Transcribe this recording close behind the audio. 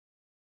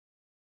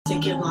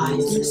Lipstick and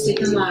lies.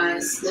 Lipstick and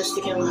lies.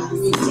 Lipstick and lies.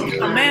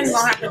 A man's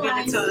gonna have to give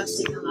it to us.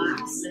 Lipstick and lies.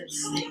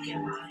 Lipstick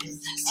and lies.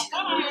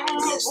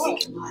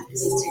 Lipstick and lies.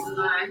 Lipstick and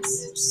lies.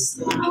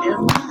 Lipstick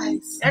and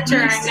lies. That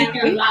chair ain't Lipstick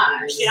never and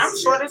lies. Shit, I'm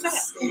short as hell.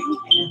 Lipstick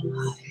and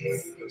lies.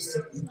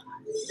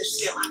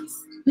 Lipstick and lies.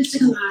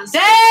 Lipstick and lies.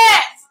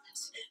 Dad!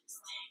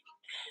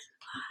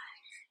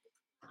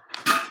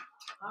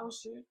 Oh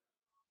shit.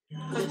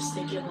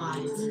 Lipstick and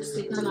lies.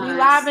 Lipstick and We lies.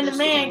 live in the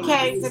man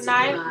cave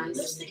tonight.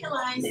 Lipstick and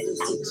lies.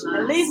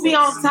 At least be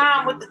on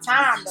time with the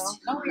time though.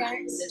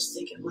 Okay.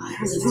 Lipstick and lies.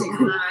 Lipstick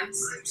and lies.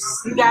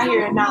 You got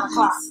here at 9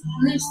 o'clock.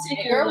 Lipstick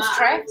and Girls lies.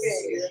 traffic.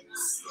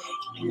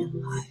 Lipstick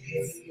and lies.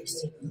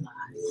 Lipstick and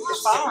lies. The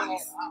phone.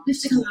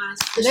 Lipstick and lies.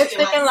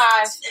 Lipstick and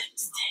lies.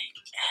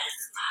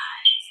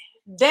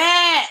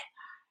 Dad!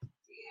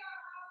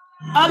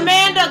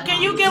 Amanda, can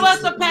you give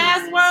us a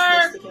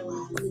password?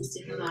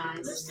 Lipstick and lies.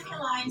 Lipstick and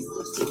lies.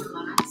 Lipstick and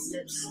lies.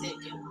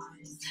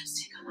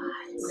 Lipstick and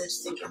lies.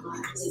 Lipstick and lies. Lipstick and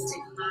lies.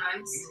 Lipstick and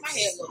lies. My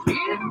head look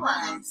beautiful.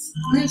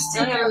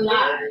 Lipstick and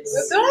lies.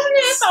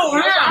 It's so I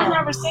round.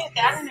 never said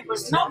that. I didn't even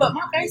No, but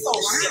my face so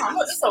round.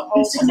 Look, it's so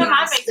old. Look at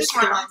my face. It's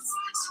round.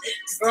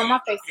 Girl, my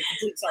face is a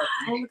complete circle.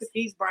 Oh, look at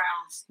these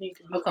browns.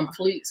 A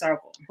complete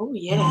circle. Oh,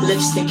 yeah.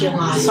 Lipstick and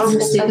lies.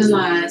 Lipstick and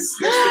lies.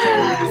 Lipstick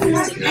and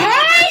lies.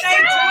 Lipstick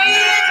and lies.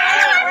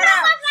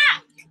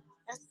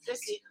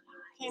 That's it.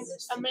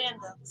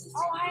 Amanda.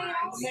 Oh, hey,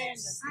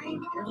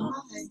 Amanda.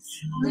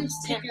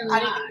 Lipstick and I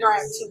didn't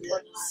grab two.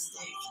 lies.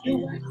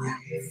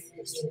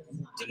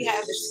 Do you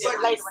have this for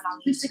later when I'm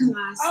Lipstick and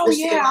lies. Oh,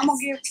 yeah, I'm going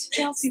to give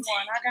Chelsea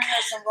one. I got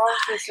her some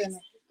roses in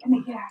it.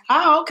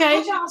 Oh, okay.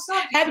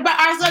 Happy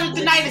birthday. Our subject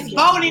tonight is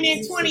voting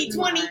in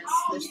 2020.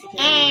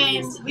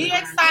 And we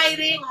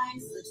excited.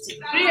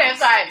 We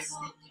excited.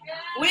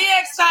 We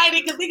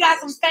excited because we got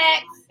some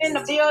facts in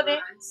the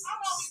building.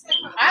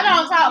 I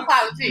don't talk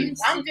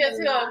politics. I'm just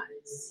here.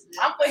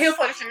 I'm here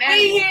for the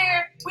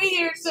shenanigans. We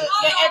here to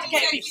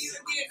educate people.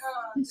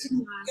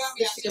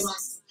 Lipstick and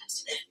lies.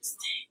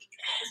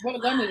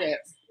 What gun is that?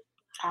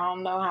 I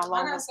don't know how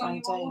long it's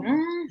going to take.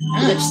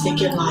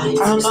 Lipstick and lies.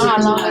 I don't know how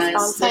long it's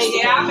going to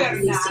take. Yeah, I better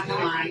Lipstick and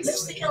lies.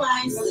 Lipstick and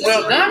lies.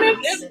 Well, gummy,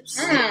 it's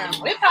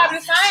probably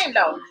the same,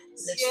 though.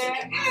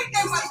 Yeah.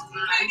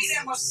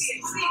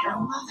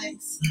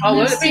 Oh,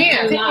 well, it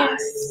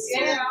depends.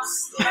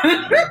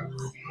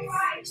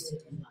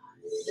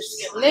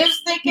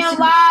 Lipstick and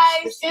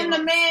lies in the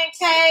man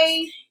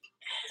cave.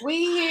 We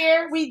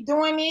here. We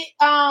doing it.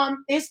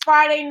 It's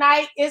Friday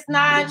night. It's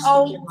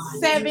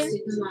 9:07,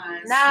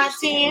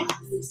 9:10.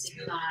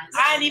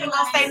 I ain't even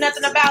gonna say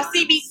nothing about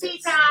CBT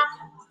time.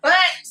 But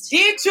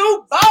did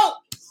you vote?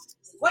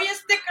 Where your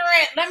sticker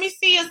at? Let me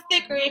see your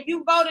sticker. If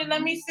you voted,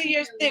 let me see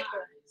your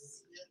sticker.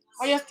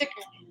 Where your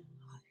sticker?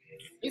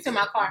 It's in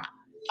my car.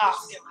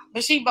 Oh,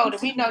 but she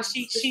voted. We know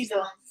she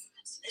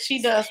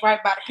does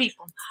right by the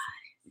people.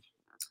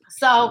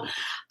 So,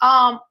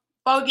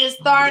 before we get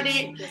started,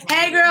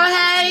 hey girl,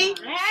 hey.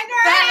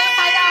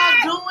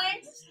 How y'all doing?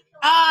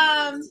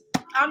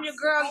 I'm your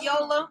girl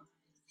Yola,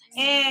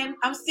 and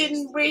I'm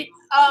sitting with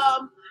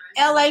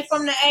LA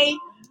from the A.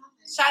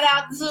 Shout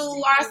out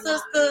to our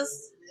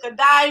sisters,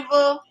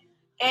 Godiva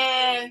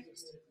and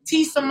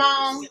T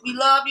Simone. We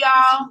love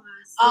y'all.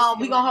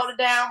 We gonna hold it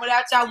down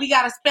without y'all. We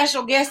got a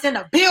special guest in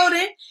the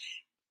building,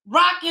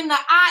 rocking the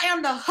I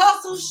Am the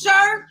Hustle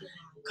shirt.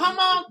 Come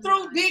on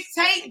through, Big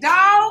Tate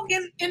Dog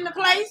in the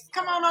place.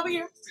 Come on over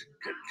here.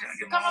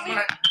 Come over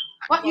here.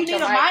 What, you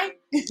need a mic?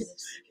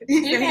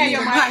 You have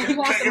your mic. You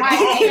want the mic?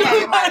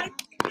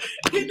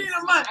 You need a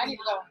mic. I need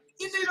to go.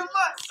 You need a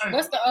mic.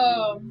 What's the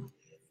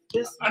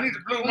I need the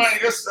blue money.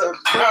 That's the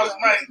house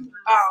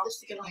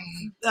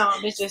money.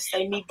 Let's just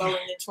say me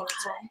voting in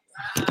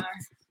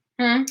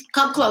 2020.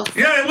 Come close.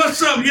 Yeah,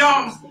 what's up,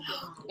 y'all?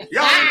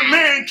 Y'all in the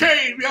man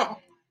cave,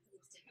 y'all.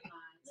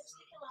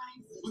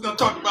 We're gonna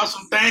talk about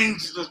some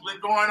things that's been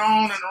going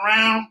on and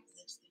around.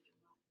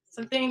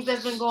 Some things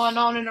that's been going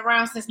on and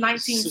around since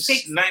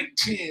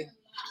 1776.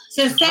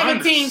 Since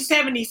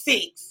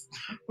 1776,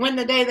 when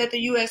the day that the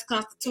U.S.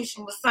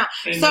 Constitution was signed.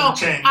 So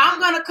I'm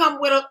gonna come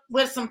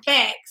with some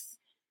facts,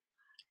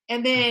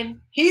 and then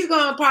he's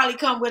gonna probably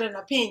come with an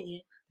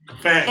opinion.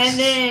 Facts. And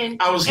then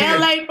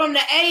LA from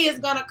the A is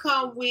gonna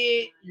come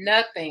with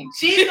nothing.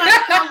 She's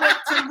gonna come with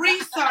some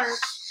research.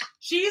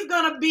 She's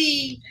gonna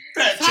be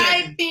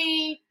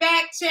typing,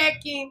 fact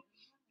checking,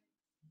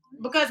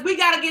 because we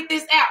gotta get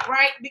this out,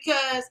 right?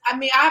 Because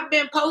I've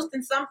been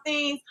posting some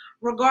things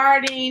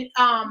regarding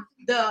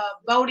the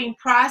voting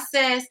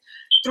process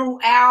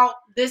throughout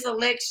this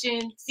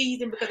election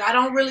season, because I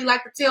don't really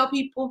like to tell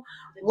people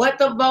what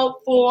to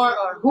vote for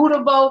or who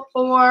to vote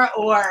for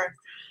or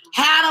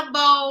how to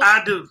vote.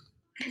 I do.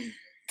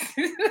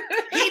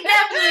 He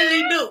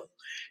definitely do.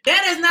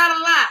 That is not a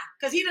lie,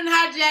 because he didn't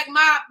hijack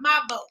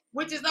my vote,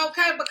 which is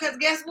okay, because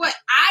guess what?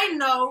 I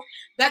know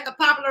that the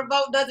popular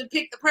vote doesn't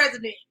pick the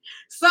president.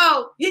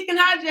 So he can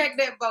hijack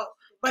that vote,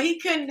 but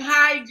he couldn't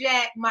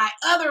hijack my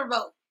other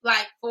vote,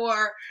 like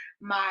for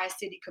my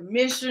city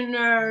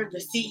commissioner, the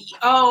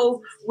CEO,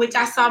 which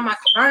I saw Michael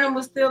Vernon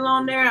was still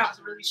on there. I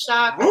was really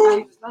shocked. I thought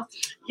he was on.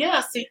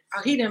 Yeah, see,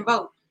 he didn't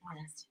vote.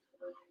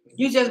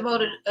 You just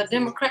voted a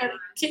Democratic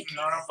ticket.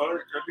 No, I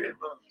voted. I did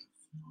vote.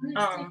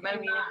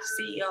 Maybe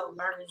CEO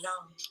Vernon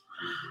Jones.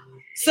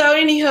 So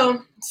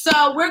anywho,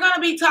 so we're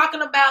gonna be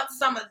talking about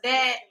some of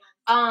that.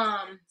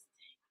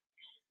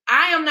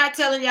 I am not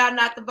telling y'all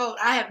not to vote.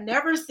 I have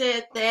never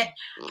said that.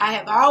 I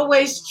have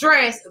always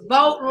stressed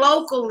vote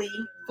locally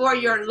for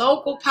your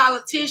local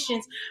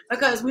politicians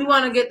because we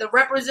want to get the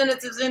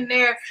representatives in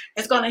there.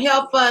 It's going to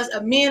help us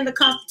amend the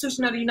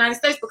Constitution of the United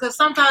States because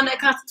sometimes that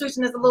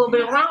Constitution is a little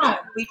bit wrong.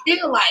 We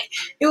feel like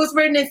it was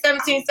written in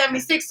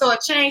 1776, so a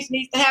change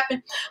needs to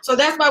happen. So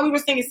that's why we were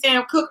singing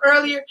Sam Cooke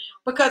earlier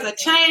because a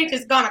change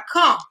is going to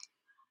come.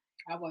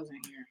 I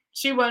wasn't here.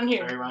 She wasn't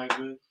here. Everybody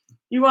good?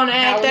 You want to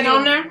add How that you?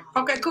 on there?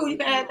 Okay, cool. You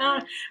can add that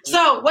on.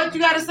 So, what you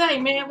got to say,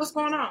 man? What's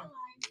going on?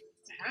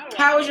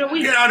 How was your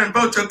week? Get out and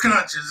vote your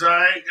conscience, all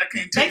right? I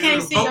can't tell They you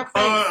can't who see to your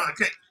vote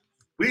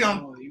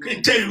for.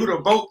 Can't tell you who to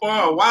vote for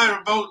or why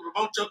to vote.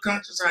 Vote your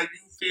conscience how you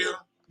feel.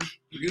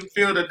 If you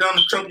feel that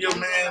Donald Trump your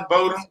man,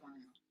 vote him.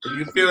 If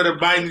you feel that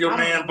Biden your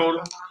man, vote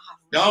him.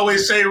 They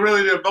always say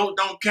really the vote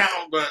don't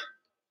count, but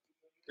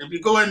if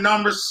you go in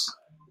numbers,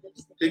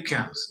 it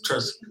counts.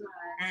 Trust me.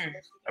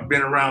 I've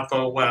been around for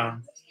a while.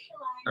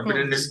 I've been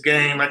in this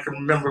game. I can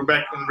remember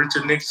back when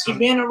Richard You Nixon.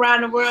 been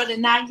around the world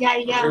and not yeah.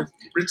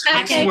 Richard I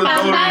Nixon can't was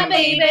find my voting.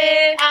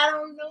 baby. I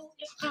don't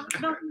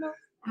know.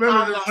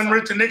 Remember when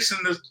Richard Nixon,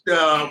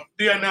 the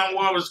Vietnam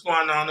War was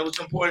going on, it was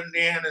important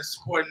then and it's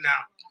important now.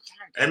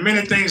 And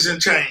many things have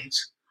changed.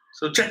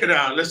 So check it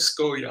out. Let's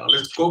go, y'all.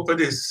 Let's go for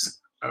this.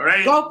 All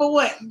right? Go for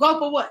what? Go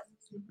for what?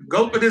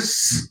 Go for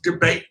this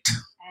debate.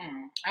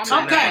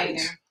 Okay.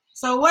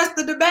 So what's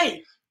the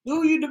debate?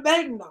 Who you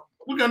debating though?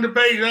 We're going to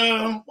debate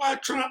why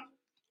Trump,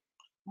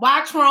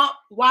 Why Trump?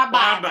 Why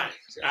why Biden?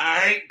 Biden. All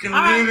right? Can we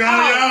All right, get it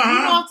out, y'all? you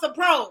Huh? want some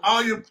pros?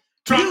 All you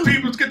Trump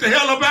peoples get the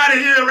hell up out of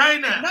here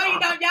right now. No, you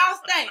don't. Y'all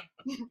stay.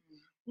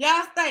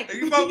 Y'all stay. If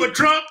you vote for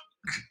Trump,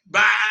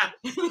 bye.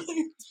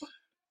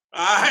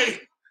 All right?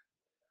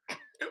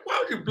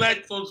 Why would you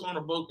black folks want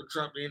to vote for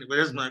Trump anyway?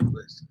 That's my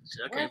question.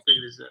 I can't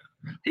figure this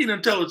out. He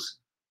done told us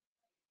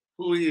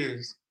who he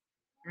is.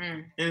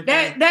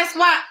 That's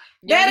why.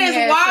 Yeah, That he is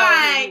had why.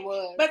 told me he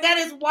was. But that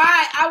is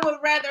why I would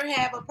rather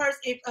have a person.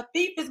 If a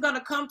thief is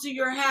gonna come to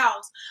your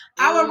house,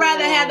 I would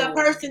rather have the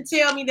person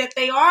tell me that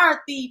they are a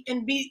thief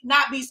and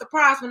not be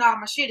surprised when all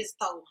my shit is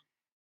stolen.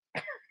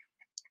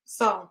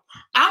 So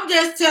I'm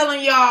just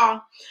telling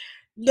y'all.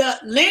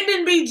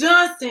 Lyndon B.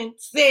 Johnson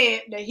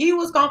said that he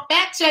was gonna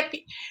fact check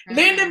it.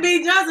 Lyndon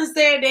B. Johnson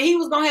said that he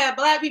was gonna have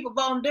black people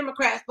voting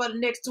Democrats for the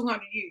next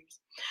 200 years.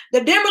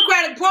 The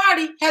Democratic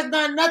Party has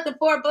done nothing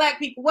for black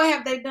people. What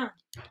have they done?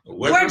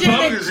 What Where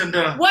Republicans have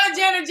done? Where's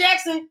Janet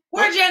Jackson?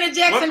 Where's Janet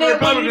Jackson What at when you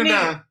Republican need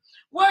her? done?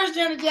 Where's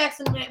Janet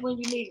Jackson at when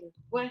you need her?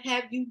 What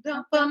have you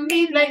done for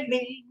me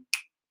lately?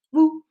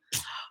 Woo.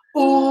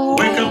 Ooh.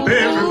 Wake up,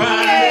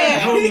 everybody.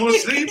 Yeah. No more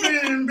sleeping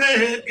in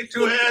bed. Get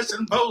your ass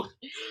and vote.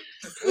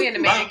 We in the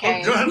man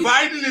cave. Joe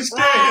Biden instead.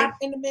 Live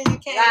in the man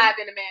cave. Live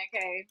in the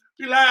man cave.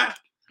 You lie.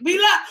 Be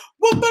like,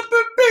 whoop, whoop,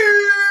 whoop,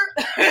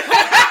 whoop.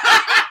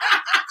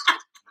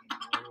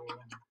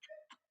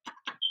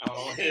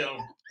 Oh, hell.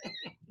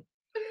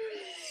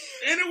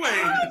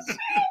 Anyway.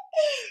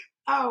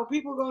 Oh,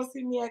 people gonna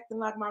see me acting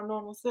like my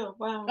normal self.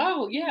 Wow.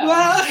 Oh, yeah.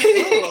 Well.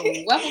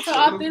 Ooh, welcome to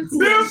Authenticity.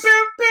 Who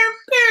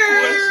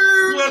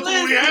else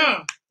do we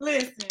have?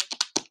 Listen.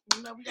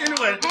 You know, we got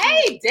Anyway. all-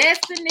 Hey,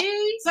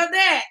 Destiny.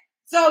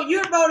 So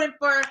you're voting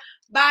for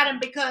Biden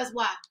because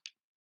why?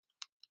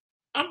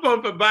 I'm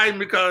voting for Biden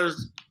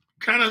because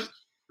kind of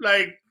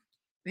like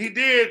he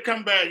did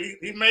come back.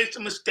 He made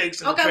some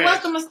mistakes in the Okay, past.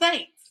 what's the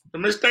mistake? The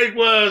mistake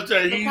was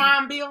that The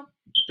crime bill?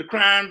 the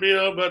crime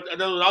bill, but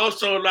there was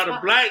also a lot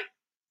of black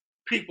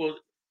people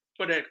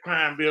for that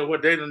crime bill,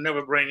 what they don't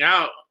never bring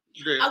out.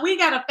 We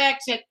gotta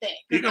fact check that.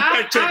 You can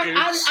fact check it.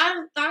 I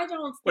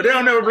don't. But they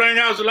don't never bring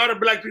out. A lot of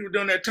black people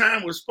during that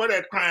time was for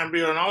that crime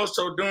bill, and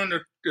also during the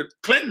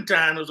Clinton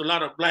time, there was a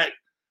lot of black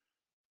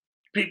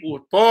people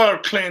for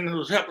Clinton who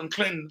was helping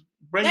Clinton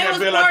bring They that was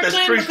bill out. for That's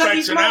Clinton three because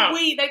he strikes and smoked out.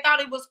 weed. They thought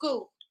he was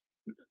cool.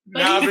 But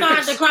Nah, he signed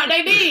because the crime.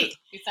 They did.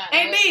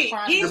 They did.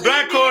 the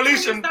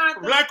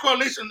Black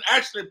Coalition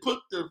actually put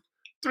the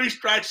 3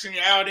 strikes and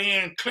you're out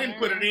in. Clinton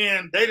put it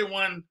in. They the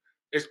one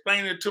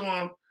explained it to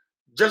him,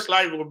 just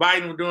like what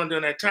Biden was doing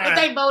during that time. But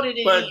they voted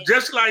it But in.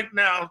 just like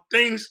now,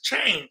 things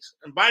change.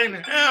 And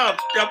Biden have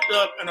stepped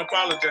up and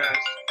apologized.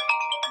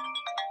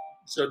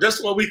 So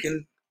that's what we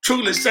can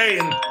truly say.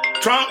 And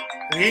Trump,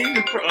 he ain't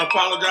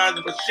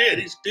apologizing for shit.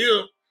 He's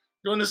still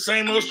doing the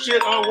same old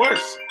shit or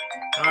worse.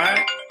 All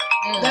right?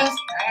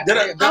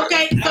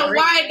 Okay, so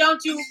why don't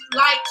you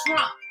like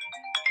Trump?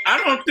 I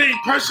don't think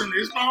personally,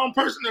 it's my own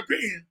personal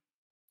opinion.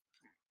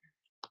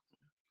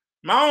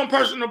 My own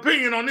personal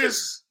opinion on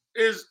this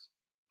is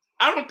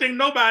I don't think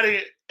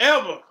nobody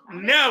ever,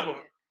 never,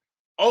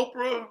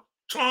 Oprah,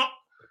 Trump,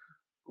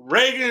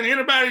 Reagan,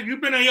 anybody,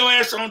 you've been on your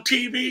ass on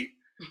TV,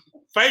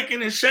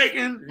 faking and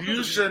shaking,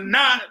 you should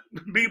not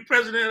be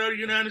president of the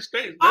United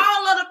States.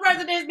 All of the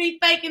presidents be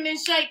faking and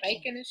shaking.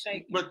 Faking and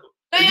shaking. But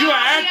They if you're an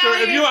all be actor,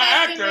 out if here you're an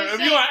faking actor, and if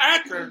you're an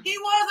shaking. actor, He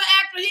was an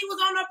actor. He was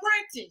on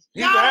Apprentice.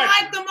 He's Y'all an actor.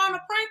 liked him on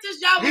Apprentice.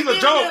 Y'all He's was a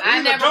giving joke. him- I He's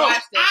a never joke.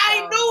 watched that I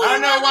show. knew I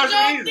he never was watched a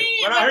it joke either,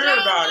 then, but I heard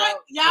y'all about it.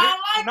 like- Y'all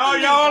like No,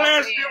 him. y'all Joke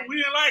asked then. him. We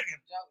didn't like him.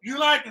 Joke. You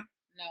like him?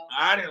 No.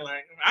 I didn't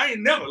like him. I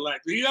ain't never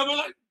liked him. You ever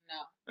like him?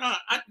 No.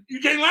 You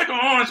can't like an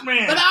orange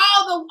man. But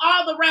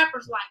all the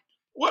rappers like him.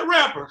 What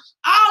rappers?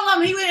 All of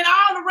them. He was in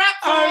all the rap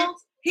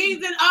songs. He's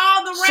in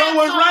all the rap So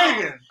was songs.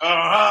 Reagan.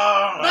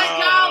 But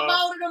y'all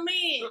voted him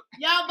in.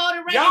 Y'all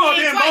voted Reagan Y'all in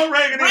didn't twice. vote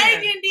Reagan in.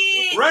 Reagan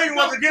did. Reagan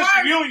was So against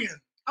first- the Union.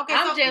 Okay,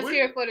 I'm so, just we-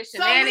 here for the so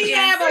shenanigans. we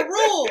have a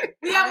rule.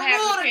 We have a I'm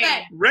rule happy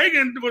today.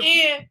 Reagan was.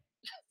 And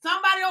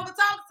somebody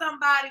overtalk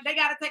somebody, they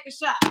gotta take a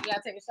shot. You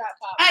gotta take a shot,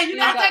 Pop. Hey, you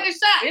gotta take a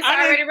shot. It's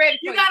I already ready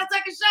for You gotta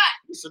take a shot.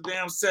 It's a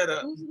damn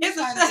setup. It's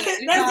a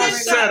already- that's already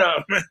his done. shot.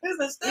 Setup, man. It's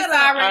a It's setup.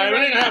 All already right, we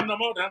ready. didn't have no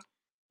more time.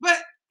 But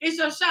it's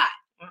your shot.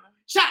 Mhm.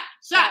 Shot,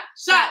 shot,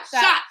 shot,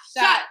 shot,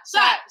 shot,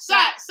 shot,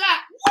 shot, shot.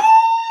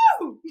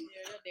 Woo! Yeah,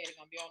 your daddy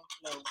gonna be on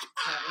the floor at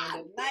the end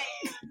of the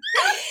night.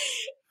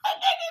 That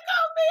nigga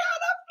gonna be on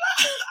the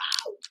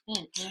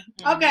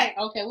floor. Okay.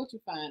 Okay, what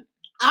you find?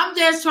 I'm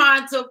just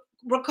trying to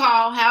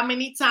recall how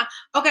many times.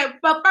 Okay,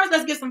 but first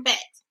let's get some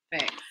facts.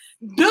 Facts.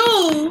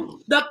 Do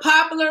the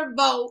popular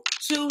vote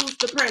choose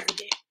the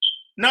president?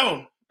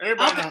 No,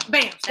 everybody Okay, knows.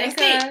 bam. That's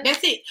Okay. it.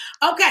 That's it.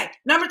 Okay,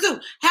 number 2.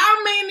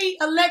 How many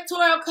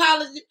electoral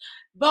college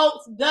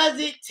votes does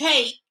it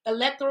take?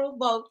 Electoral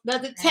votes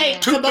does it take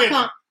to 250.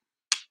 become?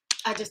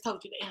 I just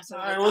told you the answer.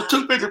 All right, it was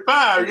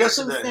 255 It's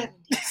yesterday. 270.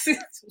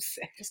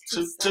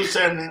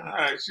 270. All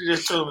right, she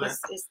just told me that.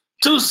 It's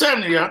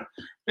 270, y'all.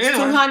 Anyway,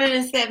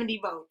 270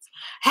 votes.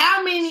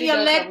 How many She does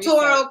her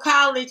electoral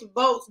college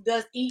votes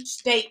does each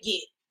state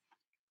get?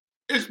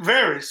 it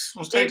varies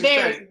from state It to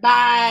varies state.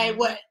 by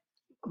what?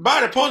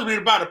 By supposed to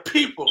be by the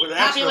people, the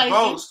actual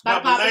votes, By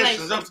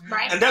population. population,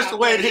 right? And that's the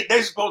way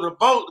they supposed to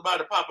vote by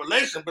the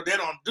population, but they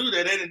don't do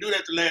that. They didn't do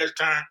that the last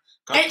time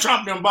because It-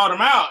 Trump done bought them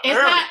out It's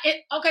early. not.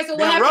 Okay, so what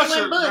Then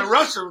happened with Bush?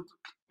 Russia,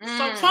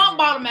 So Trump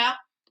bought him out.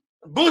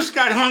 Bush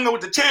got hung up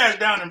with the Chaz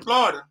down in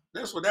Florida.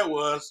 That's what that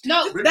was.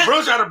 No,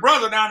 Bush had a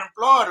brother down in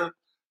Florida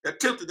that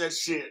tilted that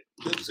shit.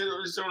 You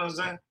see what I'm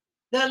saying?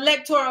 the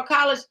electoral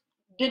college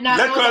did not.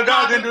 That vote because the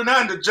God popular- didn't do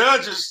nothing. The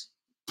judges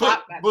put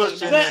Bush in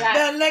the, there.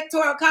 the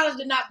electoral college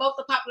did not vote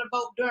the popular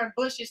vote during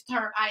Bush's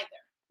term either.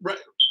 Right.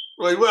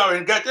 Well, we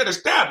already got that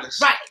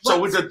established. Right. So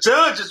but- with the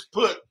judges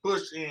put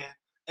Bush in,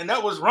 and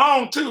that was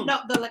wrong too. no,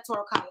 the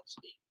electoral college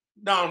did.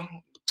 No,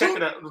 check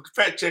it out.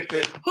 Fact check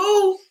that.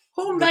 Who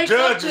The makes up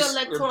the judges,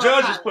 electoral the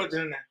judges college? put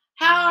it in there.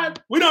 How are,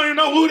 We don't even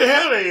know who the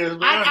hell they is.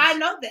 I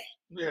know that.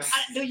 Yeah.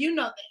 Do you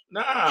know that?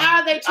 Nah. How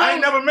are they chosen? I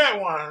ain't never met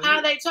one. How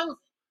are they chosen?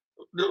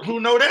 Who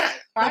know that?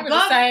 Probably The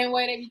the gov- same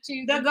way they be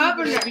choosing. the people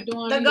governor- that be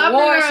doing The these governor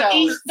award of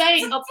each shows.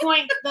 state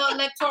appoints the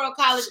electoral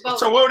college vote.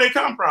 So where they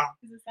come from?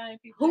 It's the same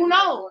people Who that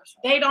do knows? award shows.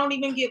 They don't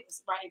even give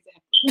us right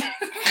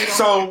exactly.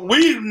 So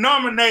we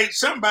nominate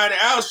somebody.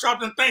 Al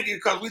Sharpton thinking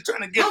because we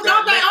trying to get Don't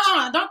that.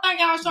 think don't think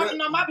I was talking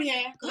on my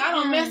behalf because I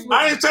don't mess with.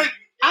 I didn't think.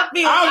 I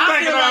feel. I was I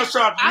thinking feel Al like,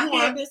 Sharpton. I You feel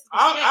weren't. this.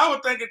 I was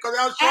thinking because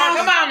Al Al Sharpton. Come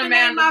on, Sharpton ain't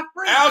Amanda. my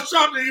friend. Al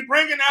Sharpton, he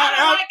bringing out I don't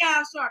Al. like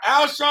Al Sharpton.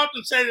 Al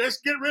Sharpton said,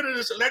 let's get rid of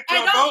this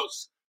electoral Hey, don't-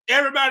 votes.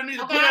 Everybody needs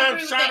to Okay, put I out agree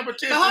and with sign a that.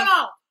 petition. So hold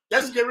on.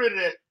 Let's get rid of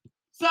that.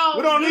 So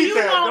We don't do need you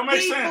that. want Don't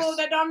make people sense.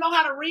 that don't know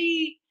how to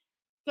read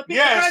to pick the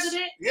Yes.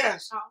 president?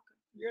 Yes. Oh, okay.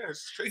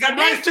 Yes. You got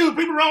rights too.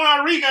 People don't know how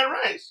to read, got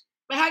rights.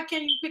 But how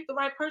can you pick the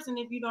right person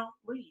if you don't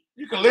read?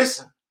 You can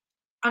listen.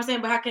 I'm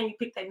saying, but how can you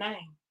pick their name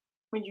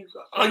when you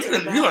go? Oh, you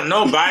can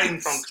know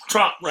Biden from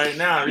Trump right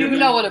now. You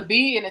know what a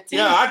B and a T.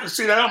 Yeah, I can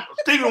see that.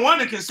 Stephen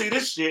Wonder can see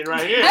this shit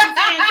right here. I'm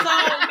saying,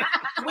 so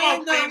Come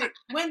on, Stephen.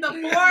 when the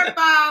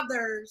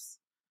forefathers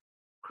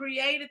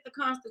created the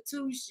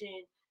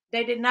Constitution,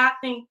 they did not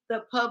think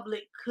the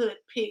public could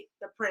pick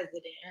the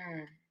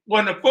president.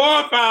 When the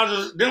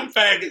forefathers, them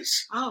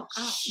faggots, Oh,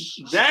 gosh.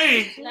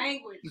 they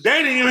Language.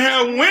 didn't even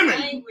have women.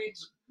 Language.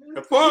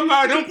 The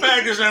forefathers, them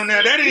faggots on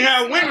there, they didn't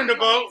have women to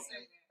vote.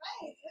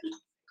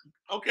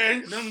 Okay,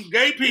 them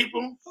gay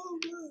people,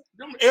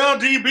 them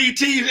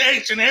LGBTs,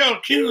 H and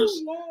LQs,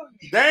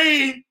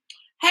 they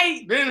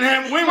Hey, didn't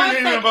have women one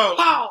in the second, vote.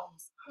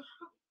 pause.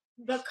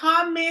 The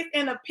comment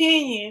and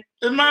opinion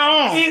It's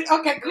my own. is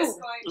okay. Cool.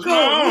 It's my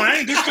own. I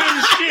ain't this kind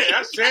of shit.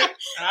 I said,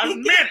 I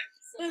meant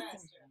it.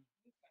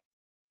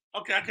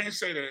 Okay, I can't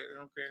say that.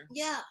 Okay.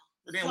 Yeah.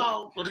 But then,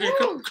 So, well, then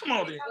come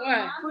on then.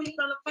 Who you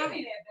gonna vote?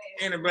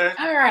 Anybody?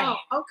 All right.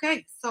 Oh,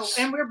 okay. So,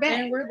 and we're back.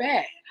 And we're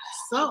back.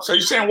 So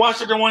you saying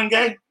Washington wasn't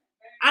gay?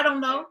 I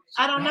don't know.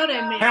 I don't know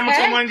that man.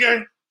 Hamilton wasn't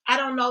gay? I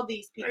don't know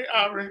these people. They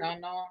already.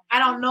 Don't know. I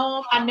don't know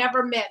them. I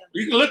never met them.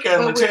 You can look at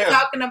them But and we're tell.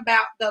 talking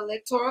about the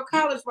electoral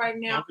college right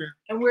now, Okay.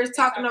 and we're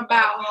talking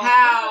about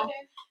how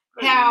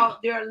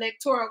their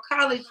electoral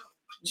college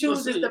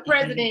chooses the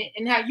president,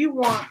 and how you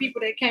want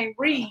people that can't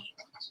read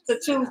to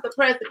choose the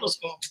president. What's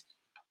going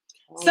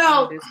on?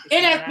 So, This is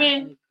it has not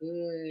been-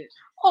 good.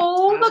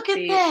 Oh, look at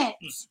Topic. that!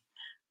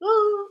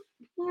 Ooh,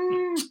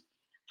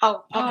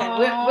 Oh, okay.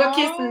 We're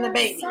kissing the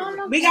baby.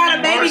 We got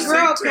a baby March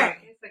girl 16th. coming.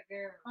 It's a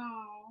girl.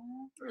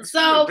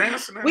 So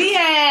Dancing in we it.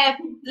 have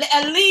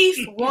at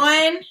least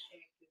 1,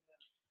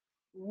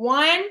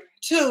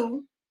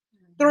 2,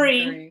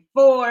 3,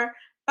 4,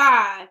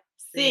 5,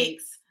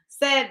 6,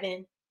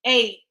 7,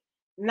 8,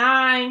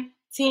 9,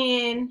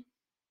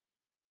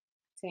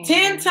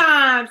 10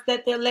 times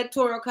that the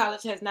Electoral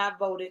College has not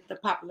voted the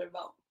popular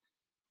vote.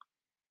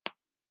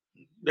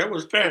 That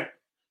was fair.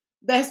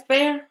 That's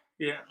fair?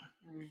 Yeah.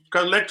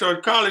 Because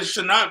Electoral College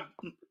should not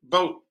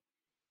vote.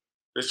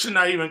 It should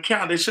not even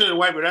count. They should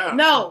wipe it out.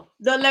 No,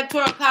 the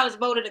Electoral College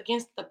voted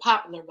against the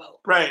popular vote.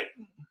 Right.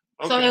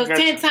 So Okay, it was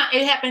gotcha. 10 times.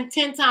 It happened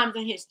 10 times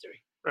in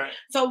history. Right.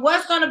 So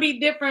what's going to be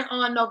different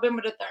on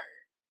November the 3rd?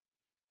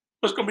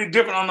 What's going to be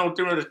different on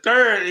November the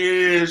 3rd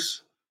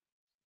is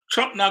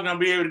Trump not going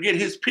to be able to get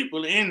his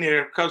people in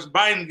there because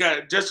Biden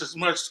got just as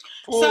much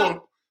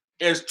pull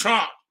as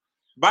Trump.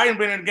 Biden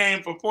been in the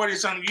game for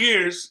 40-something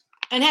years.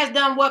 And has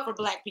done what for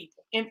black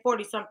people in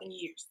 40-something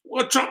years?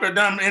 What Trump had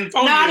done in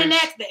 40 No, years. I didn't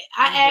ask that.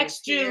 I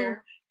asked you,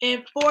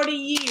 in 40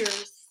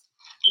 years,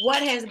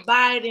 what has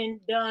Biden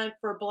done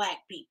for black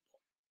people?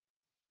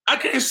 I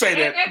can't say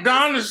that.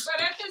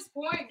 But at this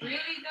point, really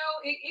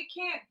though, it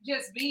can't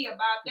just be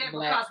about that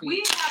because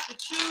we have to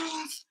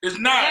choose It's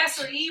not.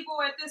 lesser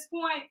evil at this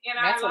point, and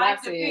That's our what I life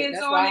said. depends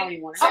That's why I on don't it.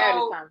 even want to have this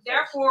So conversation.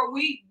 therefore,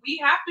 we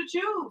have to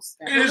choose.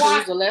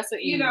 Choose the lesser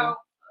evil. You know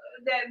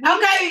that. We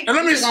Okay. And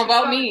let me You're gonna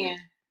vote me in.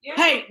 Yeah.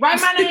 Hey, write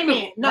my name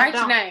in. No, Write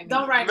your don't. name.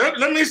 Don't write my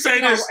let me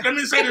say this. Let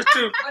me say this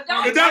too. But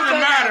don't It doesn't vote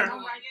matter. for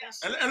someone else.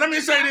 And let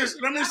me say this.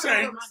 Let me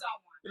say. Vote for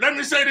someone. Let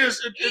me say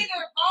this. Either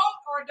vote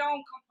or don't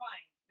complain.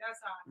 That's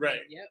all.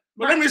 Right. Yep.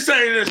 But let me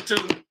say this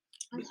too,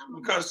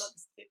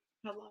 because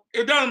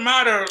it doesn't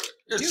matter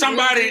if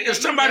somebody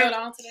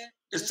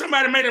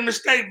made a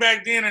mistake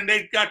back then and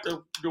they got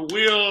the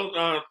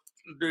will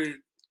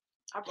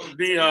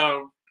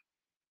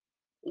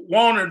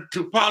wanted to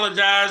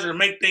apologize and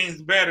make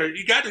things better.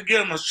 You got to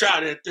give them a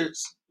shot at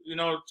this, you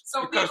know.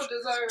 So people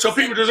deserve. So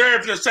people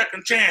deserve a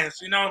second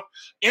chance, you know.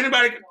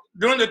 Anybody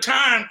during the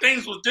time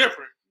things was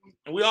different,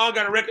 and we all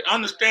got to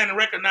understand and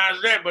recognize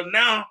that. But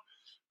now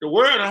the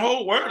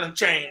whole world done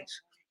changed.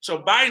 So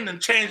Biden done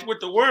changed with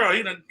the world.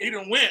 He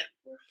done went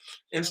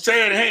and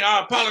said, "Hey,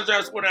 I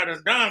apologize for what I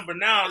done done, but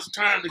now it's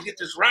time to get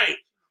this right."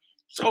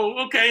 So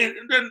okay,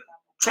 and then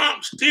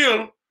Trump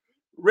still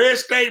red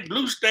state,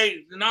 blue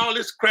state, and all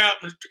this crap,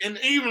 and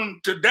even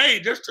today,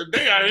 just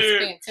today, I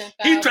heard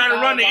he's trying to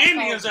run the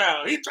Indians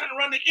out. He's trying to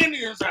run the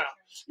Indians out.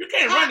 You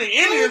can't run the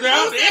Indians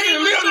out. The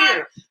Indians live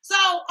here. So,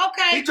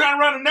 okay. He's trying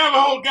to run the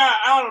Navajo guy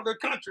out of the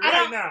country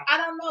right now. I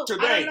don't know.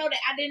 Today. I don't know that.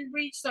 I didn't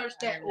research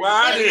that. Well,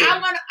 I did. I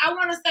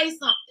want to say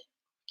something.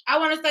 I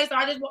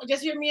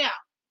just hear me out.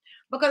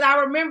 Because I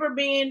remember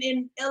being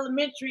in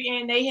elementary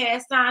and they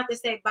had signs that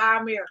said Buy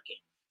American,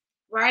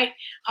 right?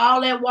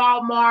 All at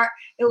Walmart,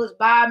 it was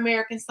Buy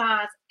American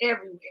signs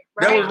everywhere,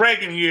 right? That was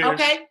Reagan years.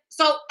 Okay.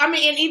 So, I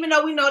mean, and even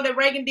though we know that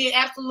Reagan did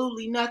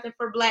absolutely nothing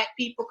for black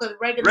people because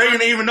Reagan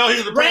even though he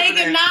was the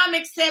president.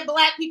 Reaganomics set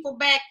black people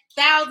back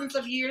thousands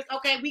of years.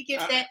 Okay, we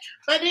get that.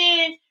 But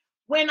then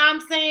when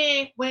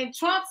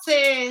Trump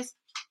says,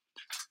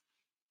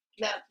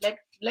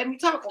 let me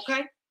talk,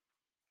 okay?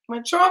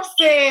 When Trump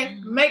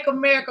said, make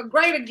America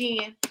great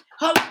again,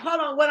 hold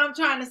on, what I'm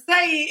trying to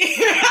say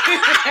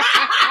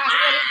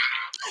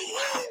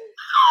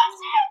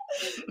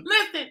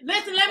Listen,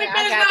 let me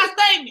finish my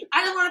statement.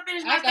 I just want to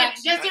finish my statement.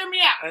 Just hear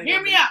me out.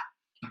 Hear me out.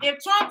 If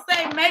Trump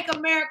say make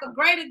America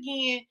great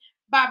again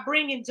by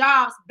bringing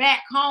jobs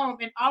back home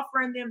and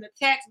offering them the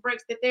tax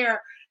breaks that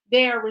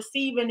they're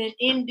receiving in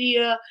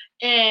India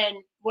and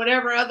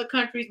whatever other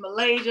countries,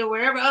 Malaysia,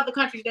 wherever other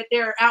countries that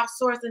they're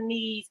outsourcing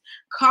these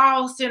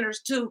call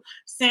centers to,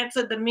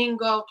 Santo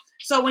Domingo.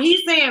 So when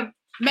he's saying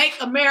make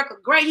America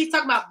great, he's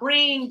talking about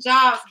bring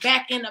jobs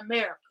back in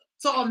America.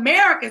 So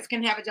Americans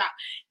can have a job.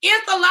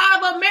 It's a lot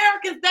of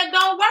Americans that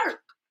don't work.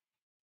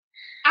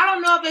 I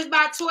don't know if it's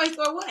by choice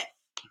or what.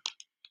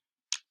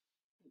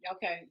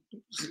 Okay.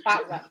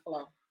 Spotlight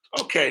flow.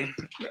 Okay.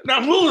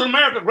 Now, who's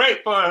America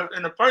great for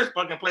in the first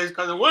fucking place?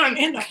 Because it wasn't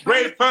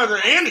great for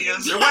the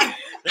Indians. It wasn't,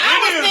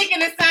 I was thinking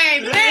the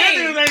same thing.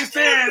 The Indians ain't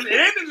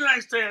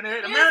saying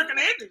that. American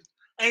Indians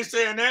ain't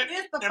saying that.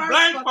 And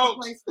black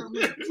folks,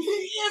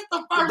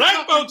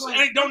 black folks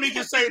don't need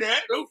to say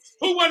that. Who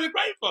was it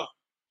great for?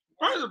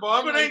 First of all,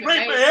 if it ain't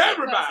great for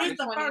everybody,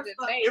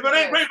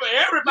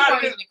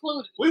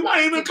 we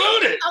weren't even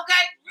included.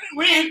 Okay.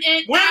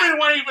 Women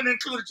weren't even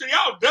included. So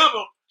y'all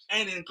double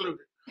ain't included.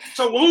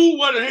 So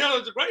what the hell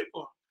is it great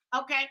for?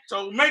 Okay.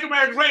 So make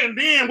America great, and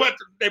then what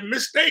the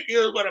mistake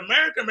is, what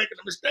America making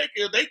the mistake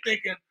is, they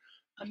thinking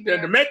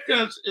that the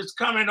Mexicans is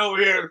coming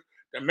over here,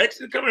 the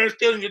Mexicans coming here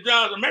stealing your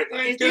jobs. Americans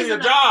ain't stealing your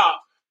job.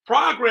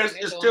 Progress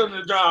is stealing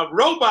your job.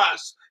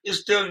 Robots is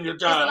stealing your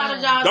job.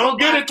 Don't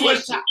get it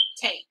twisted.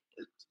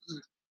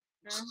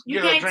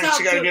 You Get her a can't drink. talk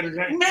She gotta to get a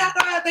drink. Man, I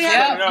don't have to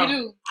have Yeah, you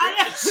do.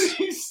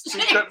 She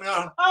cut me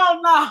off. Oh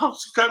no.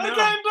 She cut me I off.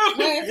 can't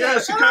do it. Yeah,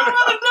 she I cut don't me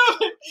want off. to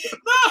do it.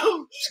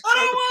 No, I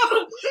don't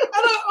want to.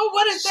 I don't. Oh,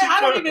 what is She that?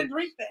 I don't cut- even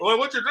drink that. Well,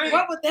 what you drink?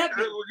 What would that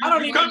be? I don't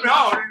You even cut me know.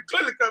 off. You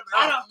clearly cut me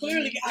I off. don't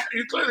clearly.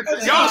 You clearly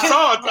y'all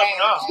saw it cut me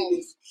off.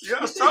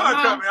 Y'all saw it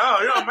cut me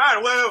off. It don't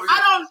matter. Whatever. I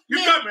don't. You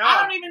man, cut me I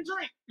off. don't even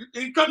drink.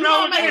 You cut me You off.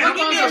 want to make again.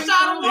 give me a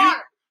shot of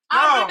water?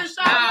 I'll drink a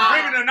shot of Nah.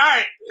 water. Drinking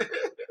tonight.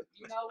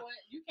 You know what?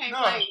 You can't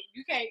No. play.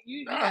 You can't.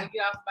 You gotta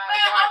get off by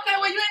Man, okay,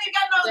 well you ain't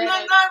got no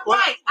That- nothing Well,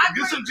 right. I get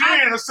drink. some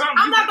gin or something.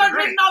 I'm You not can gonna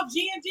drink no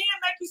gin. Gin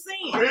make you sin.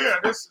 Yeah,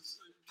 this is.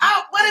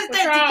 Oh, what is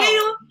that? Patron.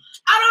 Tequila?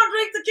 I don't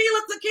drink tequila.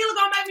 Tequila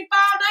gonna make me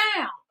fall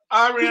down.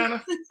 Ariana,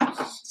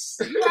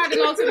 You got to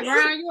go to the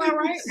ground. You all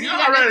right? You You got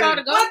that already- far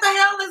to go? What the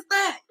hell is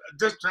that?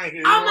 just drink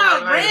it. I'm You not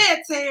know, like- red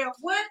tail.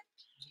 What?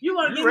 You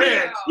want to You give me?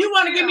 red. You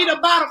want to give me the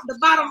bottom of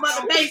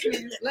the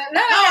basement? Let her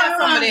have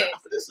some of that.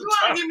 This is You want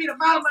tough. to give me the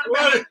bottom of the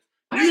What? basement?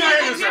 You Give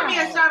ain't me a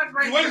listen. shot of You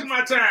grape. wasting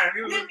my time.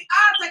 You- Give me.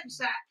 I'll take a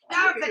shot.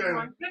 I'll take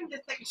one. Let me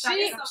just take a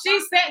shot.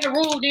 She set the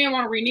rule, didn't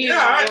want to renege Yeah,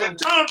 on I the had rule. the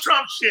Donald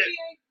Trump shit.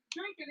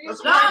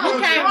 That's Donald white You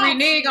folks can't Trump. shit.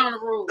 renege on the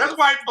rule. That's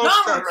white folks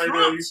stuff Donald right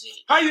Trump there. shit.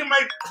 How you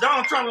make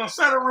Donald Trump gonna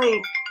set a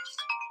rule?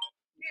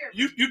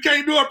 You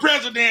can't do a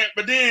president,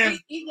 but then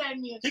He gave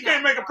me a he shot.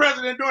 can't make a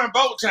president during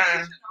vote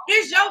time.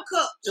 This your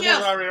cup, It was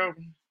Chelsea. already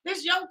open.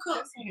 This your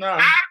cup. No. I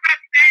was about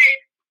to say,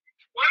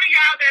 one of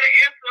y'all better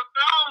answer the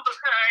phone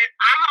because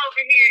I'm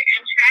over here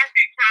in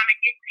traffic trying to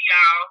get to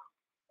y'all.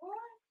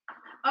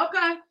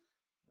 Okay.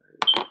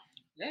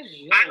 That's I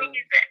yours.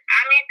 need the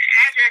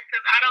address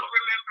because I don't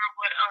remember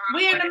what.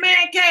 We in the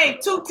man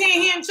cave,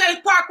 210 here in Chase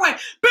Parkway.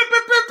 Beep,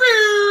 beep, beep,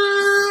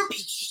 beep.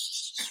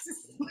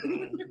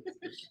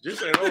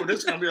 This ain't over. This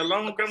is gonna be a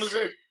long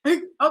conversation.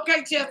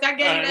 Okay, Chelsea, I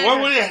gave you that.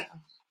 What was that?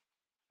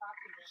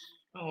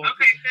 Oh,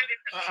 Okay, send it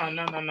to me.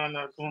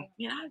 no. Come on.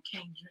 Yeah, I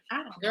can't drink. I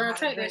don't know Girl, how to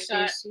take that drink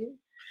shot. this shit.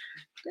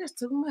 That's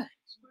too much.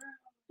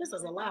 This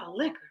is a lot of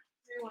liquor.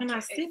 Can I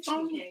sip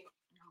on it?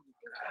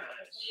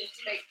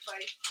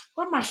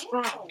 Where's my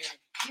straw?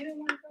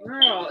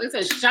 Girl, it's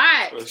a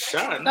shot. A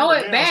shot. Throw no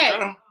it damn back.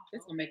 straw.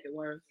 It's gonna make it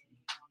worse.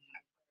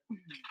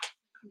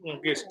 You're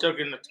gonna get stuck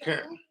in the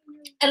can.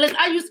 And listen,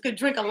 I used to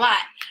drink a lot.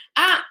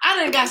 I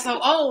done got so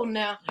old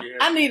now. Yeah.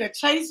 I need a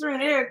chaser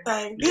and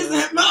everything. This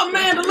is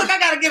Amanda. Look, I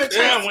gotta get a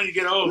chaser. Yeah, when you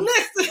get old.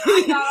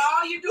 Listen,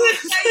 All you do is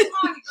chase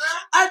money, girl.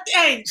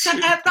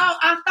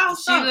 I thought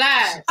She so.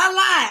 lied. I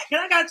lied. Cause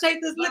I gotta chase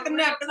this liquor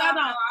now. Cause I I'm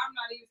don't. not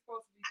even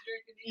supposed to be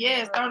drinking.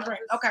 Yes, don't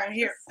drink. Okay,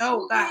 here.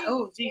 Oh God.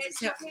 Oh Jesus,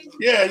 help me.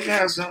 Yeah, you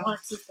have some. 1,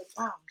 2, 3.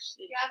 Oh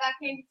shit. Y'all got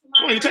candy for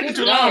Come on, you taking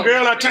too No. long,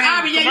 girl. I time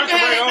Ivy, yeah, you commercial can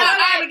have break it. over.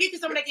 No, Ivy, get you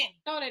some of that candy.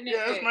 Throw that net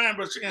Yeah, that's back. mine,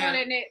 but she Throw ain't.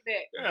 that net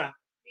back. Yeah.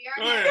 Y'all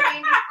Go got ahead.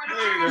 candy for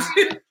There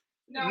you the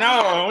go. No,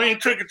 No, we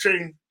ain't trick or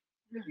treating.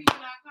 the people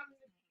not coming.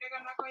 They're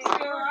gonna knock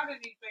on your door. I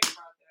didn't even think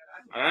about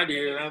that. I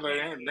did. I was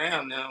like,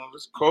 damn, now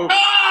it's cold.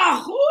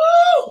 Oh,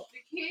 woo!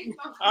 The kids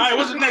don't- All right,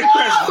 what's the next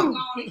question? Go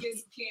on and get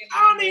some candy.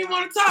 I don't even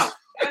want to talk.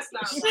 That's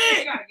not right. Shit.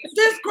 You gotta get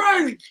This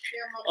crazy.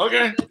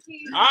 Okay.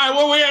 All right,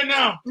 where we at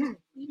now?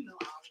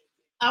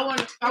 I want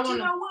to. But you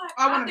know what?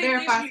 I wanna think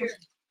verify this year,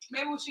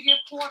 maybe we should give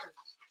quarters.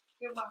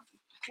 Give them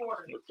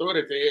quarters. Throw it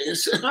at the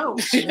ass. No.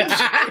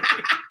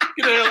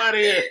 Get the hell out of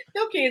here.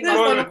 Your kids Listen.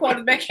 not throwing the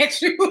quarterback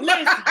at you.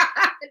 Listen.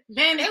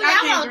 Then They I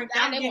want- can't drink. they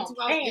I'm want getting too old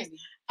for this candy.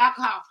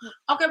 alcohol.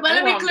 Okay, but They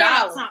let me want clear up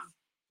dollars.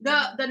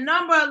 something. The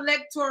number of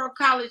electoral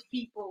college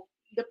people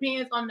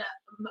depends on the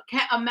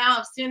amount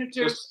of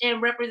senators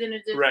and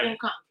representatives Right. in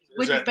Congress,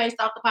 which is Exactly. based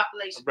off the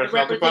population. Based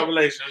off the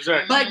population,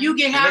 exactly. But you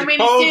get And how they many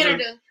pose it-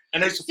 senators?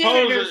 And they supposed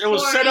Senators it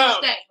was for set each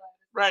up, state.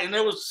 right, and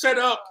it was set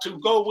up to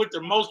go with the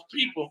most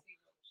people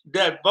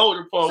that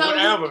voted for So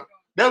whatever.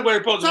 That's what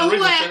it's supposed to So be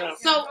who originally set had, up.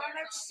 so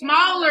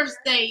smaller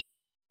states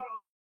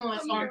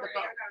influence on the vote.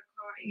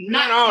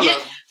 Not all yeah, of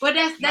them. but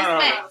that's Not all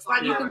of facts. them.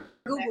 Like you Yeah. can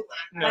Google that.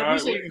 No,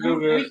 Like we can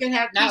Google we it. can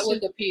have Not Keisha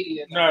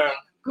Wikipedia. No,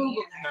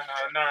 Google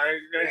that. no,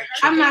 it ain't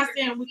I'm true. not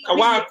saying we can.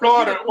 Why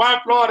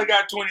Florida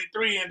got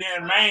 23 and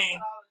then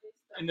Maine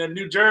and then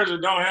New Jersey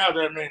don't have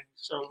that many.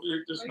 So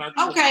it's just not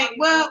true. Okay,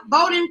 well,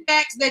 voting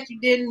facts that you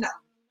didn't know.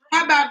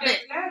 How about that?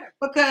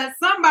 Because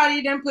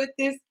somebody didn't put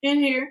this in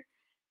here,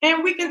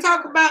 and we can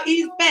talk about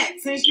each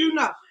fact since you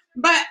know.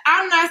 But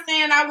I'm not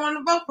saying I want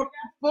to vote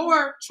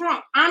for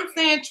Trump. I'm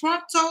saying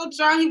Trump told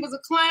y'all he was a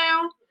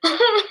clown.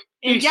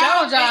 He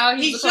showed y'all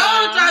he he was a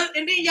showed clown. y'all,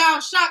 and then y'all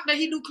shocked that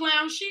he do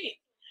clown shit.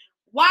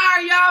 Why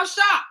are y'all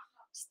shocked?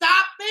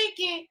 Stop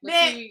thinking But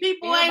that see,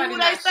 people ain't who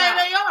everybody they not say shocked.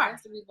 they are.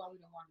 That's the reason why we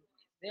don't want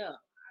to.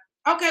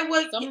 Yeah. Okay,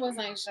 well, Some of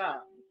us ain't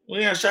shocked. We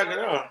didn't shock at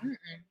all.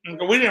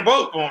 We didn't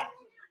vote for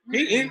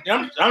him.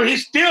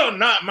 He's still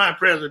not my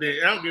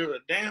president. I don't give a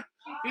damn.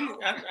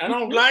 I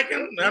don't like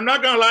him. I'm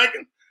not gonna like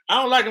him.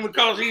 I don't like him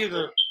because he's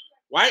a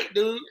white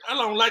dude. I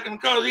don't like him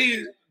because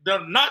he's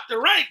not the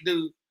right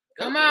dude.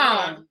 Come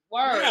on.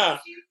 Word. Yeah,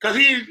 because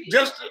he's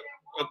just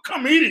a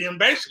comedian,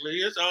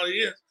 basically. That's all he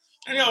is.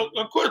 And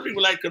of course,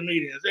 people like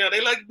comedians. Yeah,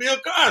 they like Bill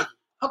Cosby.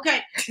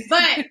 okay,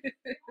 but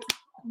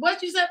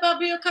what you said about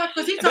Bill Cosby?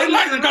 Because he They told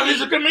like him because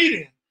he's a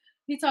comedian.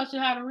 He taught you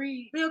how to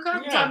read. Bill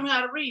Cosby Yeah. taught me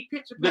how to read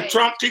picture The page.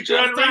 Trump teacher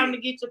how It's to time to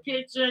read. get your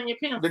picture and your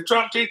pencil. The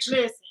Trump teacher.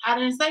 Listen, I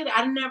didn't say that.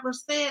 I never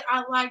said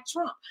I like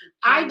Trump.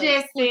 I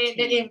just said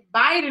that if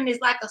Biden is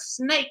like a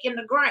snake in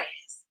the grass.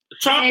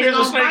 Trump and is a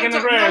gonna snake bite in the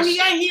your- grass. No,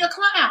 he ain't. He a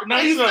clown. No,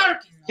 at he's the a-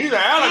 circus. He's an He a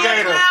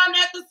alligator. clown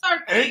at the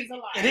circus. And he,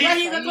 But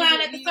he's a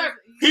clown at the circus.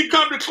 he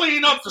come to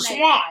clean up the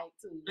swamp.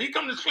 He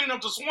come to clean up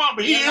the swamp,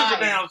 but he is a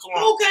damn swamp.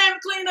 Who came to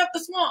clean up the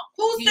swamp?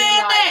 Who He said a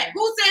that? liar.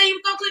 Who said he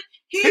was gonna clean?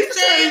 He He said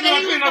said he was that gonna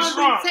he clean was up the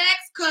gonna swamp. do tax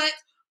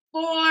cuts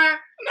for.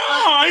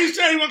 No, he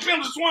said he was clean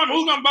up the swamp.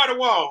 Who's gonna buy the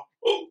wall?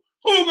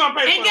 Who's gonna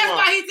pay And for the guess wall?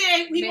 what? He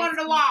said he wanted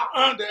a wall.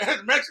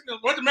 The Mexican.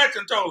 What the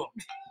Mexican told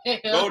him?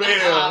 Go to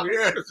hell.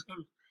 Yes.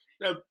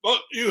 That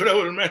fuck you. That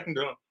was the Mexican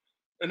told him.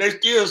 And they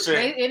still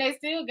say. They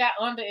still got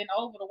under and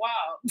over the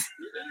wall.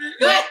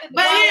 But The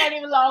wall it- ain't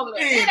even long enough.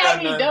 He It ain't ain't got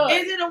even nothing. done.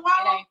 Is it a It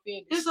wall? ain't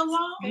finished. It's a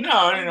wall.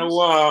 No, it ain't a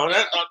wall.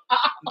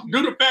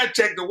 Do the fact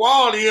check. The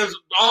wall is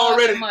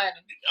already. Money.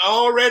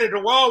 Already, the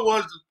wall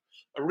was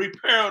a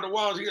repair of the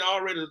walls. He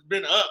already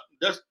been up.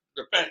 That's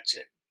the fact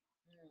check.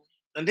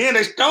 And then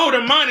they stole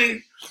the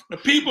money. The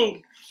people.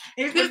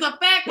 Is this a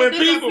fact? When Or this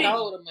people- a fee?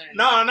 Stole the money.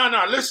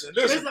 No. Listen.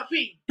 This a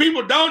fee.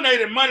 People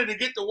donated money to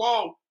get the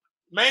wall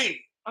made.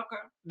 Okay.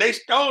 They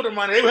stole the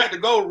money. They had to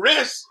go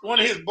rest one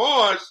of his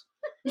boys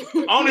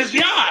on his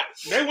yacht.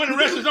 They went and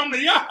rested on the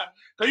yacht.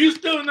 Because you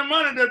stealing the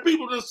money that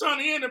people that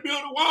sent in to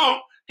build a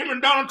wall. Him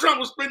and Donald Trump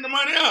was splitting the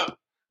money up.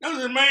 That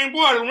was his main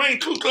boy, the main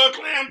Ku Klux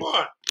Klan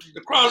boy.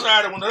 The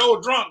cross-eyed one, the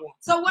old drunk one.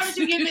 So where did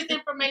you get this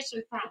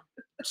information from?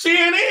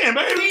 CNN,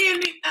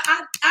 baby.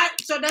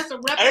 So that's a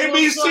reputable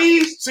source.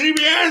 ABC,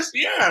 CBS,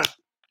 yeah.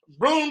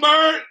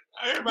 Bloomberg,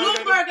 everybody.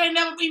 Bloomberg ain't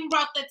never even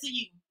brought that to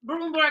you.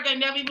 Bloomberg ain't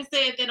never even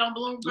said that on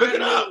Bloomberg Look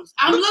it up. News.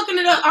 I'm looking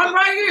it up. I'm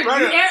right here.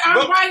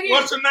 I'm right here.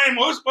 What's the name?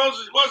 What's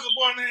the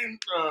boy name?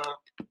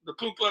 The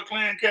Ku Klux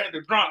Klan cat,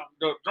 the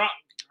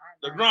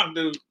drunk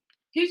dude.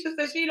 Keisha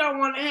said she don't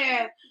want to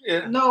have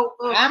Yeah. no.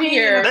 I'm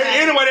here.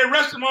 Anyway, they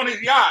arrested him on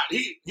his yacht.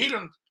 He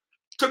done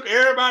took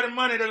everybody's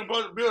money. They're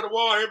supposed to build a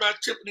wall. Everybody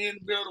chipping in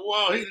to build a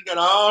wall. He done got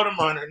all the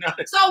money. Now,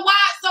 So why?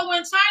 So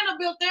when China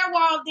built their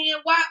wall, then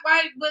why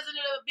wasn't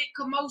it a big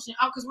commotion?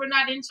 Oh, because we're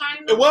not in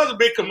China. it was a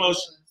big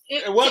commotion.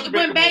 It was a big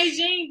when commotion.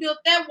 Beijing built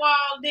that wall,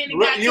 then it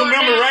got You torn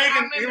remember down.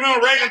 Reagan? You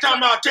remember Reagan talking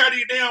about tear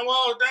these damn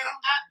walls down?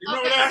 You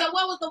remember that? So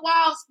what was the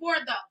walls for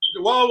though?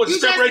 The wall was to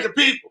You just- separate the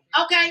people.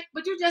 Okay,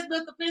 but you just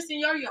built the fence in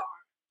your yard.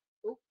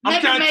 I'm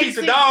Maybe trying to it keep makes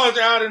the sense. dogs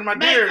out and my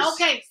deers.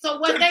 Okay, so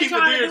what Trying to they keep the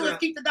trying to deers do is out.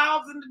 keep the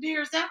dogs and the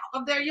deers out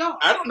of their yard.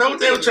 I don't know what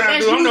they were trying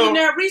That's to do. I using know.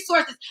 their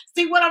resources.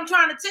 See, what I'm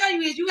trying to tell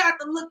you is you have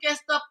to look at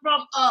stuff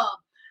from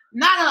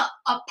not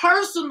a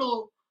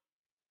personal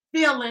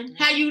feeling,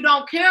 how you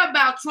don't care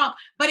about Trump.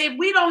 But if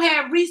we don't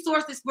have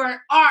resources for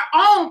our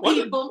own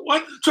people,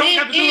 What Trump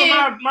got to do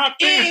with my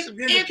fence and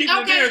keep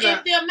the deers if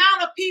out? the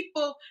amount of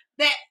people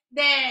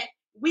that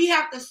we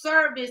have to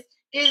service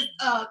is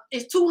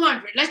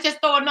 200, let's just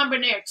throw a number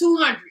in there,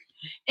 200,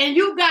 and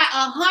you got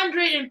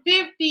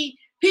 150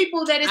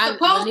 people that it's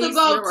supposed to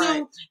go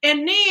to,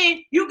 and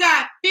then you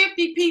got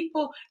 50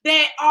 people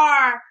that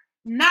are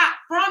not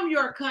from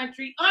your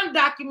country,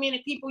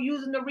 undocumented people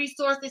using the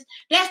resources.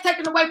 That's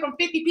taken away from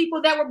 50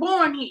 people that were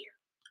born here.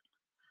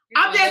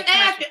 I'm just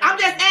asking. I'm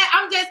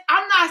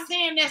not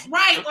saying that's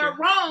right or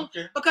wrong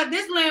because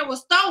this land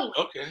was stolen.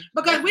 Okay.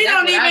 Because we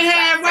don't even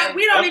have right.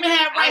 We don't even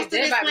have rights to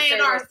this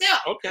land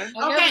ourselves. Okay.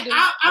 Okay.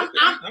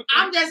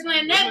 I'm just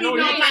letting that be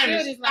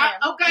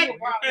known. Okay.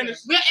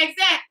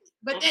 Exactly.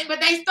 But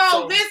they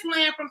stole this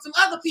land from some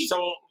other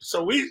people.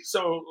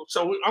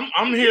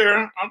 I'm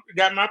here. I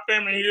got my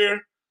family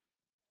here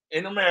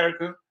in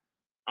America.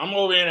 I'm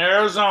over in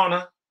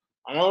Arizona.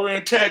 I'm over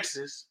in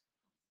Texas.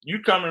 You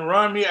come and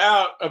run me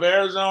out of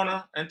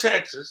Arizona and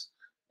Texas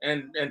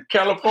and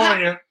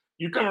California.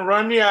 You come and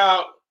run me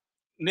out,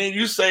 and then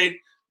you say,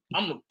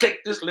 I'm going to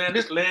take this land.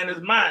 This land is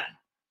mine.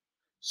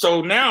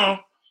 So now,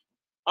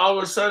 all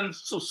of a sudden,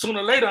 so sooner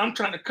or later, I'm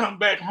trying to come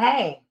back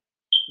home.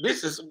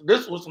 This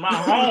was my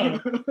home.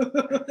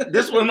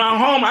 This was my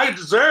home. I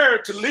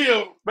deserve to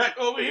live back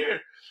over here.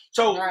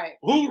 So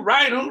who's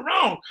right, who's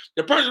wrong?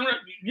 The person,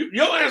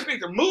 your ass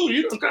needs to move.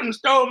 You done come and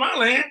stole my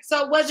land.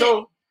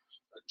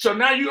 So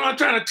now you're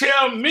trying to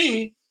tell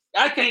me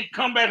I can't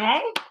come back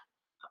home?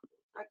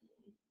 I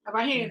have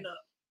my hand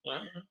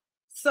up.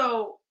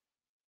 So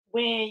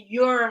when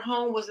your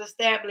home was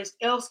established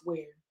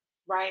elsewhere,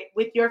 right,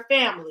 with your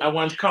family, I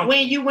want to come.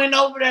 When you went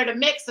over there to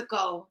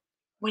Mexico,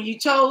 when you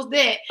chose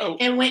that,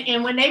 and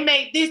when they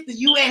made this the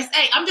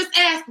USA, I'm just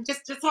asking,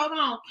 just hold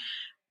on.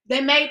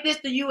 They made this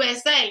the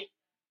USA.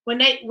 When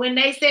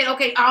they said,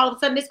 okay, all of a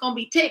sudden it's gonna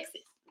be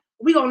Texas.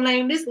 We're gonna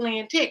name this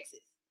land Texas.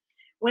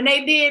 When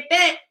they did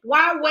that,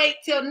 why wait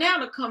till now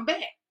to come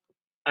back?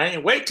 I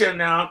ain't wait till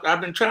now. I've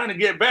been trying to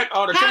get back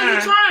all the time. How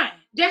you trying?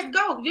 Just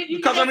go.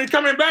 Because I've been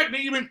coming back,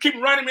 then you've been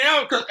keeping running me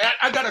out because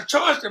I got a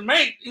choice to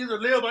make. Either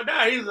live or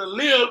die. Either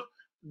live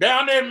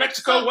down there in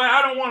Mexico where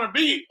I don't want to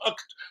be or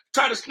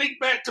try to sneak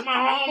back to my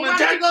home in Why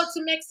did you Texas. go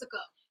to Mexico?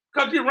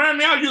 Because you ran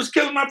me out. You was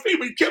killing my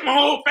people. You killed my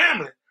whole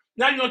family.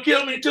 Now you're gonna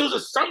kill me too. So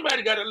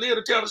somebody got to live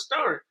to tell the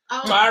story.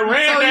 Oh, So I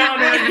ran so down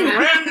you- there. You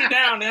ran me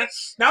down there.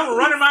 Now I'm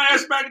running my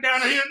ass back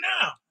down here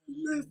now.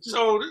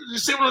 So you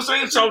see what I'm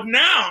saying? So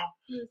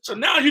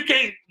now you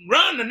can't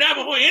run the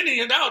Navajo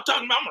Indians. I was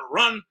talking about I'm gonna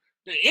run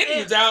the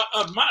Indians out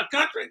of my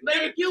country. But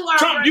if you are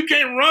Trump, you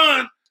can't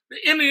run the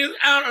Indians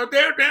out of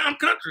their damn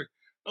country.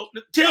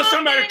 Tell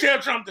somebody, tell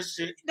Trump this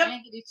shit.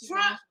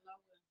 Trump,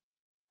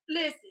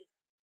 listen,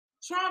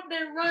 Trump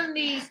didn't run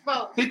these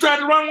folks. He tried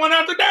to run one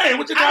out today.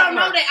 What you I talking don't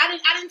know about? that.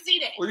 I didn't see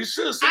that. Well, you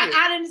should see it.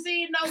 I didn't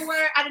see it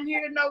nowhere. I didn't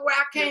hear it nowhere.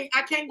 I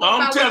can't go Well,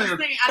 by I'm what telling you're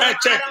you, saying.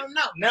 fact I check don't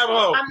know.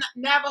 Navajo. I'm not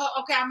Navajo.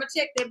 Okay, I'm gonna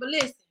check that. But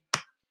listen,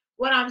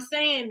 what I'm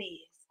saying is,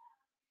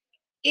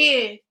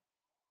 if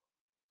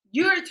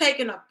you're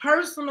taking a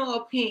personal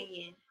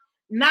opinion,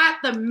 not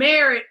the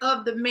merit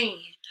of the man,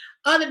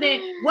 other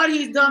than what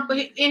he's done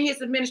in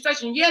his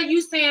administration. Yeah,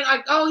 you saying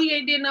like, oh, he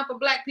ain't did enough for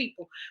black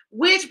people.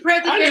 Which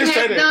president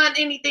has done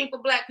anything for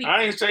black people?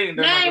 I ain't saying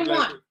that. Name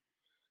one.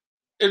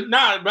 It's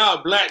not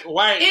about black,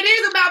 white. It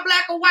is about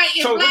black or white.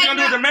 So what you gonna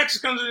do with the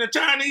Mexicans and the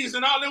Chinese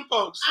and all them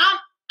folks?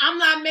 I'm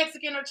not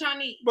Mexican or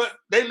Chinese. But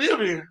they live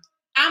here.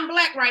 I'm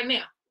black right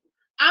now.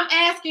 I'm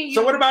asking you.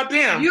 So what about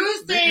them?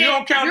 You're saying you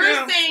don't count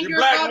them. You're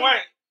black and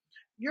white.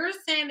 You're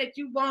saying that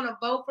you want to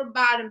vote for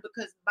Biden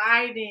because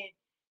Biden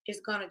is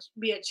going to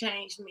be a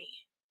changed man.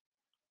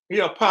 He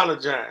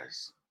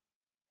apologized.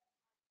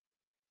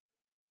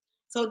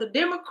 So the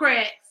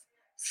Democrats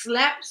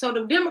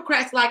the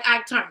Democrats like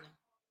Ike Turner.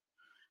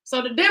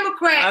 So the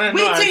Democrats,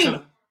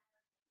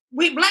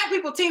 we black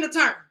people Tina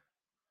Turner.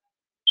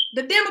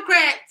 The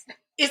Democrats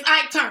is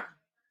Ike Turner.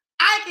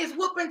 Ike is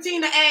whooping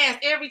Tina ass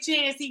every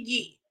chance he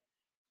gets.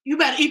 You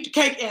better eat the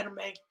cake, anime.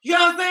 You know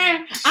what I'm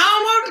saying? I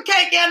don't want the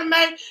cake,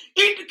 anime.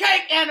 Eat the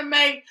cake,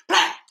 anime.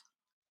 Blah.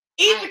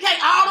 Eat the cake,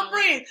 all the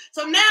friends.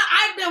 So now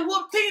I done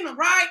whooped Tina,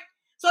 right?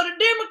 So the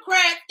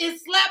Democrat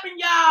is slapping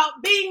y'all,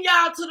 beating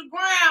y'all to the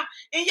ground,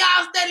 and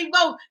y'all steady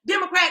vote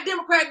Democrat,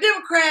 Democrat,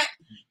 Democrat.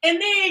 And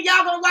then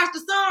y'all gonna watch the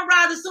sun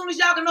rise as soon as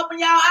y'all can open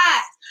y'all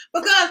eyes.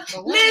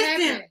 Because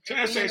listen, can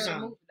I say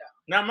something?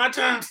 Now my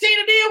time.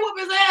 Tina did whoop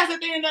his ass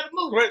at the end of the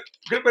movie.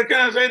 Wait, but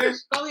can I say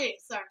this? Go ahead,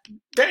 sir.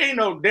 There ain't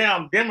no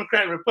damn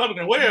Democrat,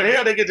 Republican. Where the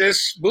hell they get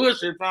this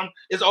bullshit from?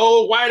 It's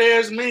old white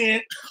ass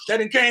men that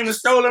came and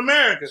stole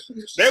America.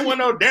 They weren't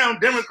no damn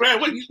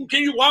Democrat.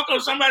 Can you walk on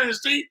somebody in the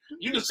street?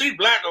 You can see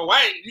black or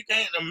white. You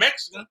can't a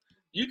Mexican.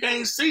 You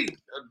can't see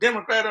a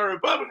Democrat or a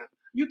Republican.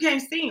 You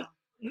can't see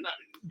them.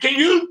 Can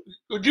you?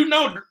 Would you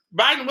know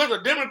Biden was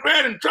a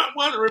Democrat and Trump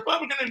was a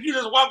Republican? If you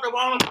just walked up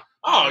on him,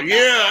 oh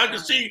yeah, I can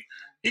see.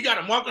 He got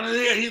him walking in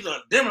there. He's a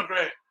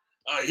Democrat.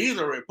 He's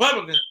a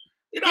Republican.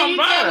 Can you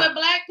tell with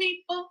black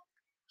people?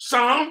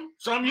 Some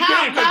you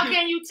can't. How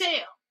can you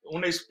tell?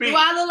 When they speak. Do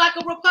I look like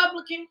a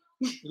Republican?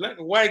 Like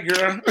a white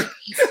girl.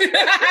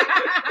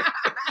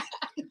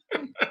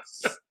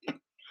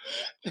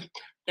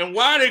 And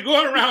why they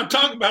going around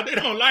talking about they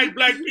don't like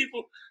black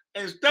people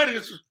and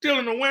studies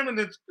stealing the women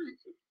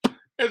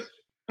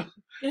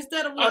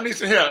instead of I need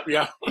some help,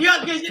 y'all. Yeah,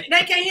 because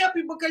they can't help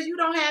you because you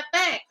don't have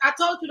facts. I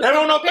told you. They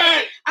don't know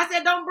facts. I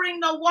said, don't bring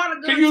no water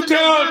gun. Can you tell?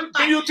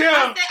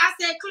 I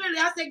said clearly.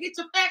 I said, get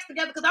your facts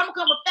together because I'm gonna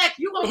come with facts.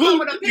 You gonna come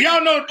with opinion.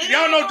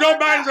 Y'all know Joe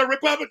Biden's a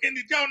Republican.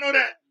 Did y'all know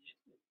that?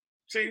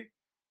 See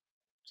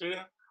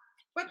that?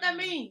 What that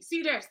mean?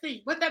 See there.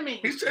 See what that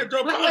mean? He said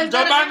Joe Biden's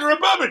a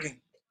Republican.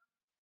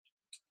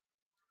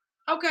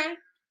 Okay.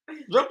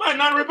 Joe Biden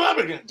not a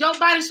Republican. Joe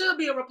Biden should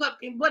be a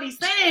Republican. What he's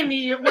saying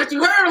is, what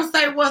you heard him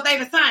say was they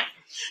the same.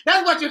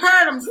 That's what you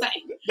heard him say.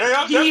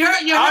 I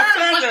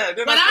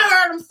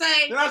heard him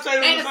say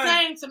they the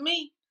same to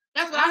me.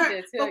 That's what I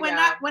heard. But when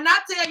I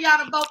tell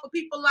y'all to vote for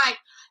people like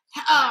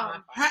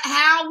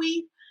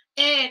Howie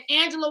and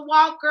Angela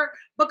Walker,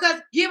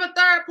 because give a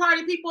third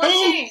party people a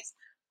chance.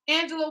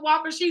 Angela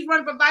Walker, she's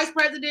running for vice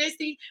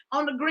presidency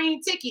on the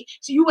green ticket.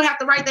 So you would have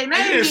to write their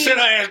name. You sit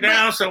her ass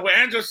down somewhere.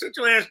 Angela, sit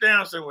your ass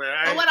down somewhere.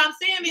 But what I'm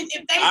saying is,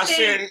 if they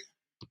said it,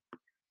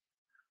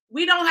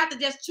 we don't have to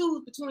just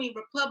choose between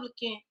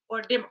Republican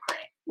or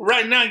Democrat.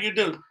 Right now, you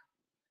do.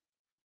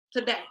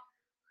 Today.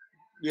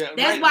 Yeah.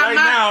 That's why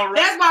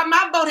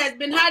my vote has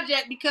been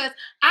hijacked because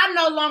I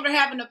no longer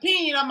have an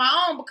opinion of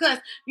my own because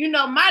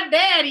my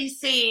daddy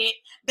said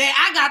that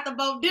I got to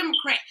vote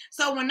Democrat.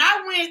 So when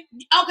I went,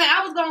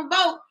 I was gonna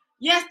vote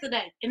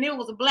yesterday, and there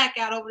was a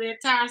blackout over the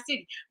entire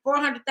city.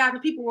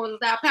 400,000 people was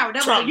without power.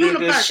 That was the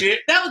universe.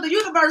 That was the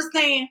universe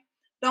saying,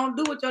 "Don't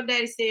do what your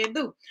daddy said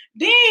do."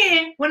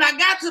 Then when I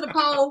got to the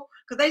poll,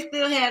 because they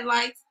still had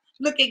lights.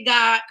 Look at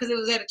God, because it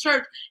was at a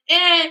church.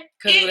 And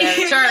it was at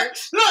a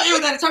church. Look,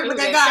 it was at a church. Look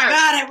at God.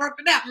 God had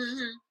worked it out.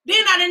 Mm-hmm.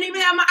 Then I didn't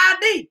even have my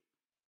ID.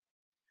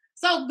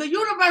 So the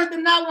universe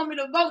did not want me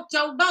to vote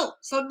your vote.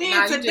 So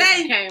then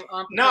today,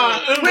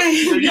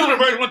 the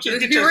universe wants you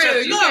to get your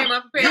shit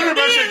together.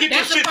 Universe should get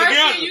your shit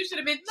together. You should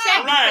have been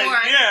checking for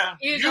it. Yeah.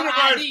 Is your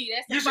ID.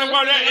 You should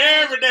work that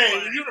every day.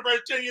 The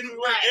universe tell you to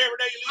work every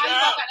day. You leave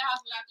the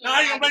house.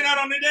 Now you gonna blame that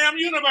on the damn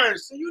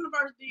universe. The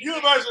universe did.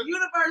 Universe.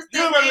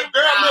 Girl,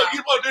 look, you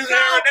supposed to do this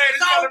every day.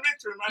 This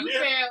elementary, my dear.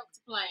 You failed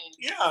to plan.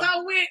 Yeah.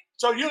 So we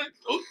So you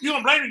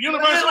gonna blame the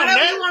universe on whatever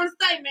that? you want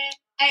to say, man.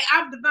 Hey,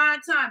 I'm divine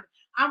timing.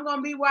 I'm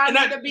gonna be where I And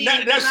need to be.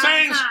 that in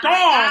same divine storm,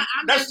 time.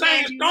 I'm that just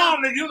same letting you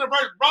storm, know. the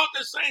universe brought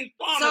the same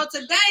storm. So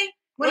today,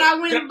 when I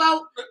went and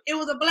vote, it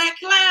was a black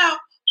cloud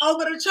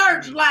over the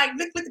church. Like,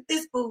 look at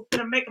this fool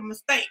gonna make a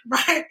mistake,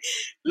 right?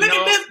 Look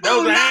at this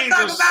fool not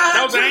talking about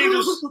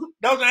her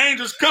those are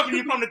angels covering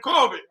you from the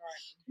COVID.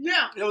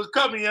 Yeah. It was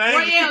covering you. Royale,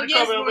 Angels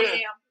yes, over there.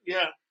 Royale.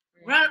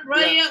 Yeah.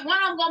 Royale, one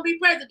of them gonna be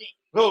president.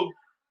 Who?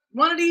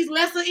 One of these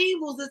lesser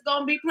evils is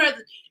gonna be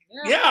president.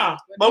 Yeah.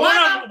 But one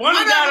of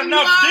them got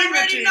enough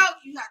dignity.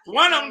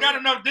 One of them got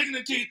enough. enough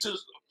dignity to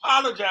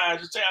apologize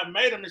and say, I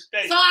made a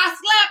mistake. So I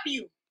slap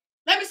you.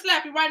 Let me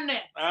slap you right now.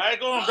 All right,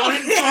 go on. Don't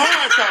hit me too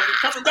hard, cause it's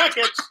coming back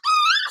at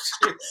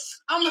you.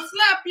 I'm gonna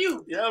slap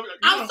you. Yeah,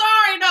 I'm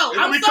sorry though.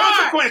 It'll I'm be sorry.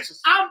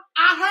 consequences.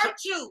 I hurt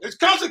you. It's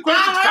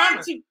consequences I coming.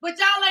 hurt you, but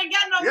y'all ain't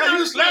got no. Yeah,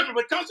 you slapped me,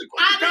 but consequences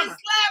I coming. didn't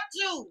slap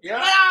you, Yeah.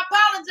 but I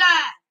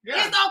apologize.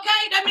 Yeah. It's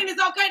okay. That means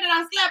it's okay that I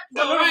slapped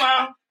you. For a little right?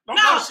 while. Don't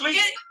go to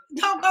sleep.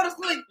 Don't go to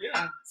sleep.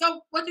 Yeah.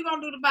 So what you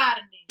gonna do to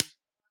Biden then?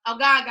 Oh,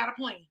 God got a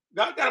plan.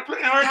 God got a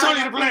plan. I already told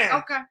you the plan.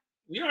 Okay.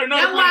 You already know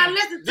That's the why I plan.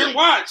 listen to Just you.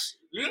 watch.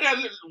 You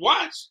gotta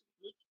watch.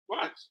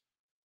 Watch.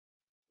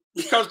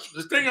 Because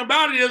the thing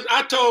about it is,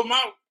 I told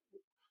my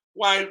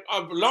wife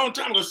a long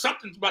time ago,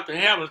 something's about to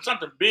happen.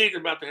 Something big is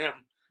about to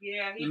happen.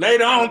 Yeah.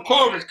 Later on,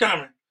 COVID's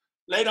coming.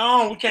 Later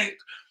on, we can't.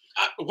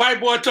 A white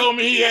boy told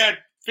me he had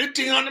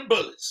 1,500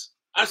 bullets.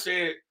 I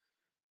said,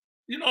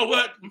 you know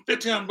what?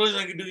 1,500 bullets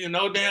ain't gonna do you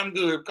no damn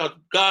good because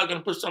God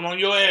gonna put something on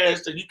your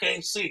ass that you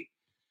can't see.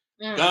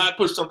 God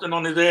put something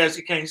on his ass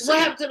he can't see. What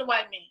happened to the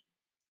white man?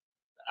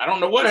 I don't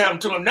know what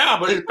happened to him now,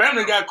 but his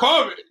family got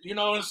COVID. You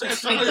know what I'm saying?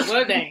 So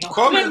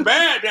COVID is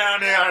bad down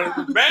there. It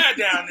was bad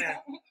down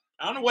there.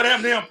 I don't know what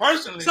happened to him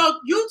personally. So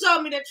you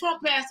told me that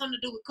Trump had something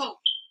to do with COVID.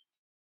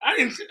 I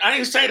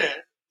didn't say that.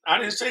 I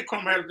didn't say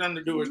Trump had nothing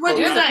to do with What COVID.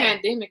 you There's a saying?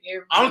 pandemic.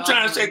 I'm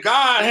trying to say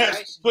God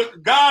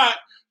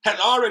has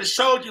already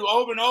showed you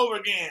over and over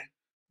again.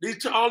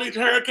 All these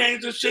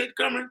hurricanes and shit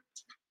coming.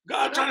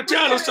 God trying to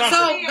tell us something.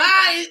 So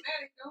God is.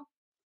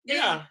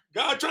 Yeah,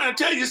 God trying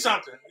to tell you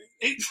something.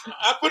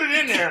 I put it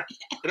in there.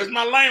 But it's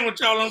my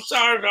language, y'all. I'm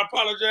sorry if I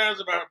apologize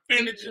if I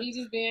offended you. He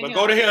just being But him.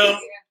 go to hell.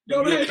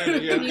 Go to You'll be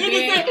offended, yeah. He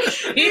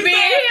being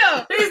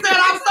him. He said,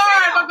 "I'm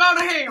sorry if I go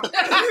to hell."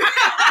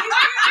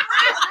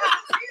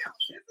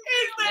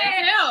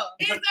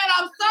 He said,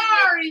 "I'm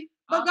sorry,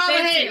 but go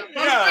to hell."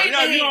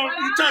 Yeah,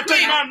 you trying to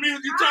take my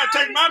music. You trying to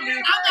take my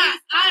music.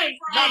 I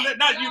ain't.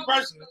 Not you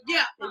personally.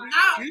 Yeah.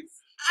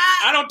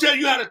 I don't tell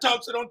you how to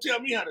talk, so don't tell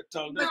me how to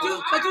talk. But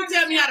you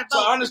tell me how to So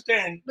I vote.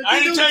 understand. But I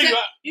didn't tell you.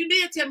 You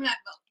did tell me how to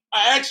vote.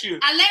 I asked you.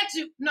 I let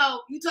you.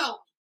 No, you told me.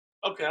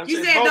 Okay, I You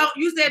said said vote. don't.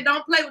 You said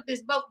don't play with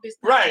this boat this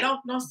time. Right.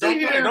 Don't sit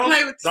here and don't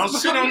play with. Don't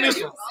sit on this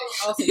one.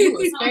 Oh, so you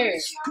was scared.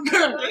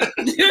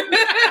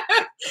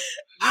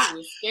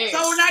 So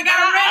when I got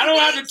ready, I don't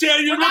have to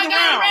tell you. when Look I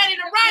got around. ready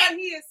to write, What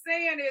he is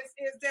saying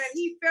is that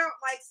he felt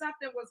like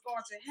something was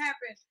going to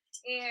happen,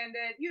 and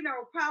that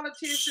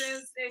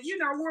politicians and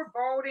we're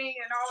voting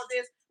and all of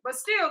this, but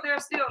still they're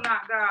still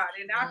not God.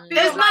 And I feel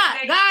It's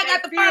not. like God they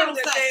got the feel final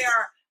that say. they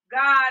are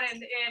God,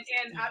 and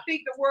I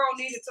think the world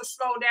needed to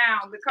slow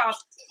down because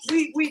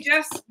we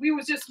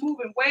was just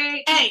moving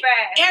way too fast.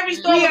 Every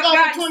store We was have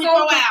open gotten 24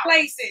 so hours.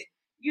 complacent,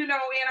 in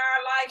our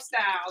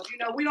lifestyles.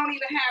 We don't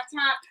even have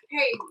time.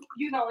 Hey,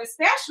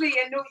 especially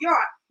in New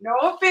York. No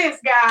offense,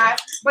 guys,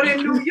 but in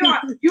New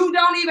York, you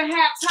don't even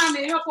have time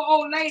to help an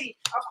old lady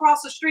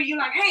across the street. You're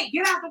like, hey,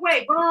 get out the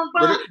way. Boom,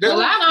 boom. But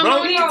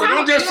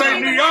don't just say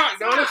New York,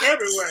 though. It's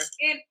everywhere.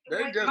 And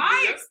They with just my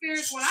do that.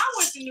 experience when I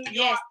went to New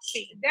York,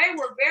 they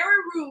were very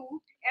rude.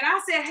 And I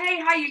said, hey,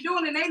 how you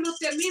doing? And they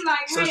looked at me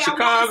like, So hey,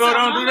 Chicago I want don't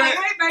something. do I'm like,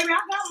 that? hey, baby,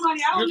 I got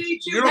money. I don't need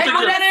you. You don't They think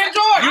do the- that in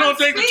Georgia. You don't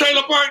think the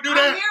trailer park do I'm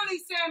that? merely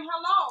saying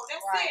hello.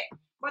 That's it.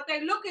 But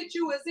they look at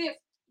you as if,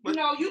 But-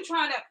 you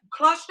trying to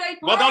clutch their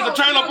pearls. But don't the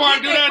trailer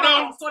park do get that, their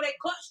though? pearls. So they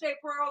clutch their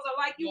pearls are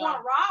like you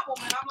want to rob them.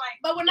 And I'm like,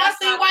 But when I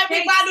that's see not white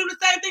the people, case. I do the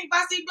same thing. If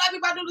I see black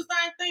people, I do the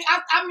same thing. I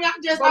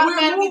just But we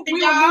automatically think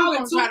were y'all all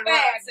moving gonna too try to rob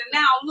fast. And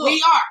now look,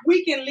 We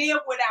we can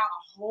live without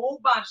a whole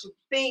bunch of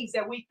things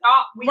that we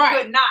thought we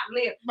Right. could not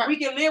live. Right. We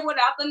can live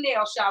without the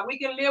nail shop. We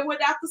can live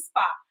without the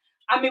spa.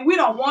 I mean, we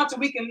don't want to.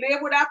 We can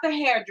live without the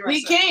hairdresser.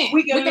 We can.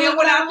 We can live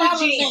without the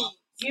gym.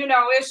 gym.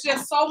 It's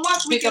just so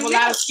much we Pick can up a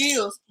live. lot of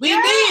skills. We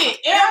did.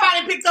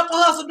 Everybody picked up a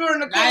hustle during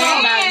the Not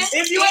corona. everybody.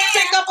 If you ain't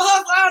picked up a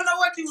hustle, I don't know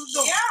what you was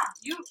doing. Yeah,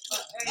 you.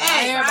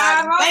 Hey,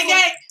 everybody. They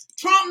gave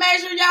Trump made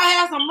sure y'all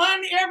have some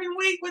money every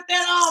week with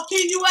that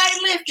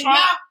PUA listing. Trump.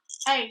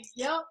 Y'all, hey,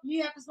 yep,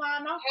 you have to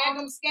sign off. Had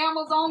them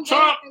scammers on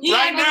Trump, deck. He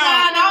right had to now-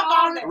 sign off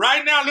on it.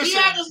 Right now, He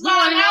listen. had to We sign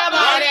wouldn't have off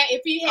all on it. that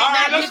if he had All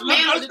right, not let's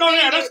dismantled the go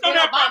there. thing Let's go that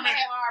there for a Obama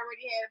minute. had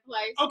already had in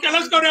place. Okay,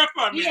 let's go there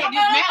for a He minute. had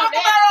dismantled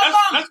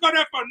that. Let's go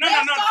there for a minute.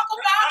 Let's No. talk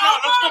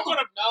about Let's go for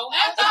the No,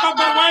 Let's Let's talk go for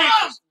the about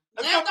wages.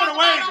 Let's go Let's for the talk about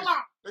wages.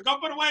 Obama. Let's go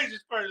for the wages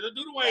first. Let's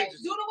do the wages.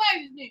 Do the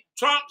wages then.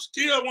 Trump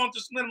still wants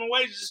this minimum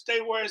wages to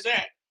stay where it's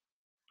at.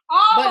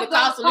 All But the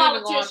cost of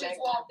living going politicians back.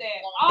 want that.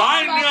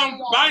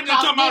 Biden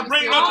talking about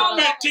bringing up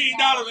to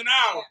 $15 an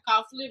hour.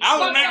 Cost of living. I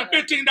was making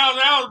 $15 an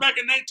hour back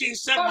in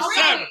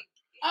 1977.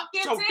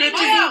 So 15 15 is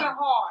even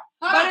hard,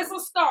 but it's a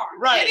start.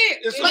 Right.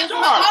 It is. It's a But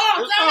start.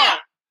 hold on, It's a time start.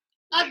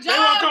 A They want to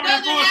job come in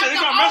and doesn't bullshit. have They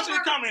to got a message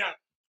offer, coming here.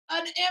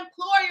 an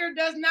employer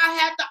does not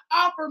have to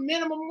offer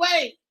minimum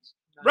wage.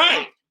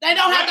 Right. They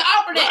don't have to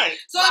offer that. Right.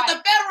 So if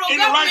the federal In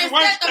the right to government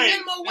work set the state.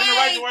 minimum In the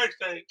right to wage, work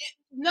state.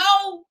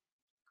 no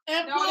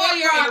employer In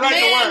is the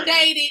right to work.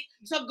 mandated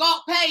to go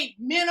pay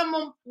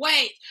minimum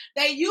wage.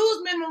 They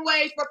use minimum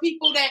wage for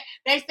people that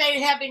they say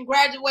haven't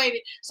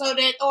graduated, so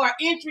that or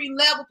entry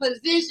level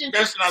positions.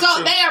 That's not So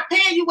true. they are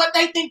paying you what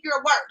they think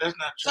you're worth. That's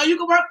not So true. you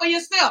can work for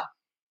yourself.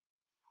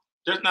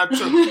 That's not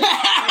true. And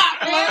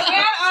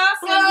us,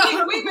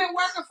 and we've been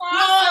working for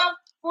ourselves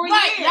for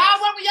Right, years.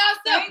 y'all work for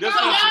yourself. They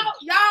So know.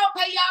 y'all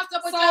pay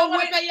yourself, but So y'all when,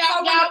 want to pay so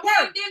y'all when the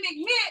work. pandemic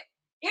hit,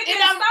 it It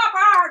didn't don't- stop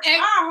our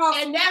and-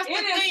 hustle. and that's It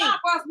the didn't thing.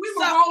 stop us. We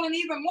were So- rolling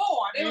even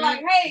more. They were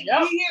like, hey,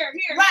 Yep. we here,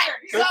 Right.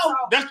 here. So-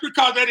 That's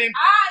because they didn't.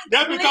 I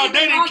That's believe because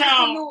they in didn't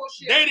count.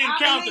 entrepreneurship. They didn't I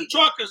count the believe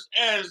truckers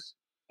as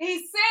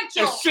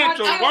essential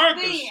essential until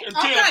workers then.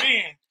 until Okay.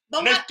 then. But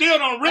And they what, still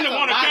don't really That's a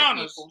want to lot of count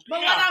us. people.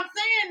 but Yeah. what I'm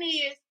saying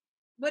is,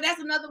 but that's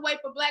another way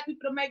for black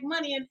people to make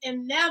money,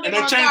 and now they're And they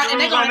gonna changed start, the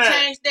and they're rules on gonna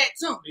that. change that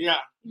too. Yeah.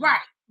 Right.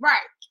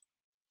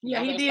 Yeah,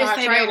 Well, he they did start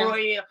say trading. that,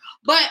 Roy.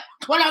 But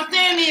what I'm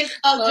saying is,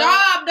 a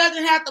job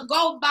doesn't have to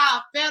go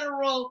by a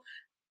federal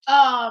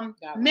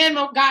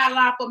minimum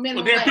guideline for Well,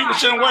 minimum then wage. people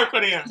shouldn't work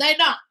for them. They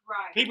don't.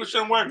 Right. People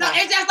shouldn't work No, for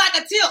them. it's just like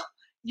a tip.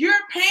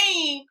 You're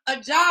paying a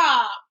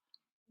job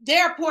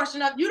their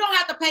portion of. You don't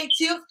have to pay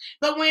tips,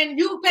 but when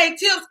you pay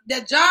tips,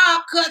 the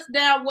job cuts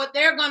down what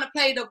they're going to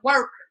pay the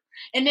worker.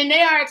 And then they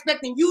are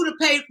expecting you to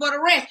pay for the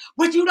rest,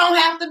 which you don't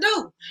have to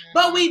do.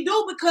 But we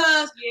do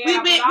because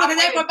Yeah, because but I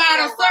they wouldn't provide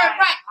a feel service, right.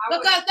 right? I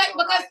Because wouldn't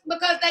feel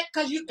right.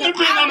 because you It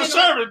depends on the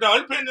service, though.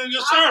 It depends on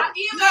your service.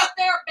 Even if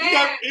they're You bad.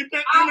 got, even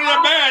if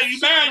you're bad, you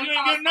bad, you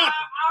ain't getting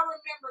nothing. I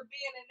remember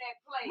being in that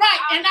place.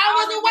 Right, and I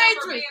was a remember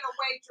waitress. being a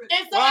waitress.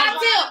 And so Well, I Trying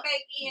tip. to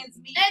make ends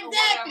meet or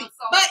Exactly. whatever,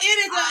 so But it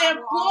is I an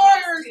will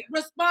employer's always tip.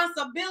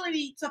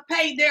 responsibility to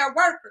pay their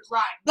workers.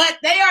 Right. But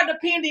they are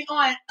depending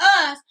on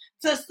us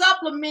to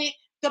supplement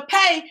the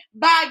pay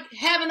by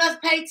having us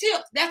pay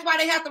tips. That's why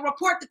they have to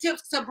report the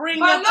tips to bring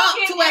But them look up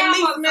at to at least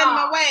Amazon.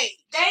 minimum wage.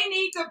 They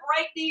need to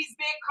break these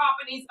big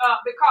companies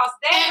up because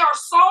they are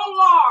so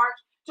large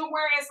to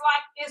where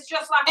it's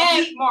just like a And-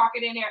 meat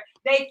market in there.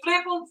 They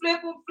flip them.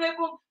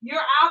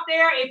 You're out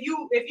there. If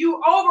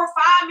you over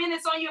 5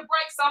 minutes on your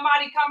break,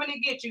 somebody coming to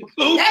get you.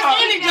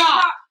 That's any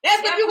job.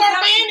 That's if you work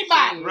for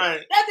anybody.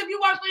 Right. That's if you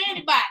work for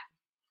anybody.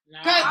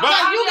 Because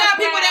But- you got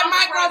people that I'm the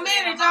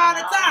micromanage president. all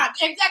the time.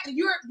 Exactly.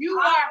 You I'm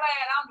are glad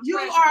I'm the you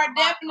president are of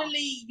my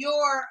definitely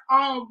your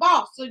own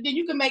boss. So then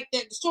you can make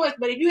that choice.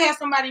 But if you have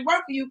somebody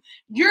work for you,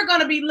 you're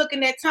gonna be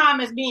looking at time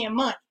as being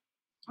money.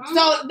 company.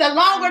 So the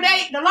longer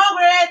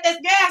they're at this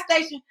gas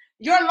station,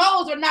 your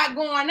loads are not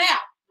going out.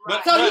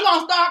 But- So you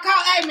gonna start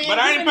calling, hey man. But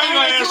I you ain't been paying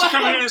your down ass here to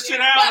come too here and sit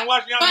down and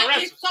watch y'all But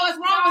wrestle. so it's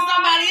wrong when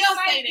somebody else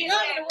say Thank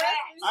that. you.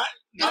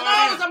 It's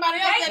wrong when somebody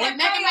else say that.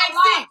 Make it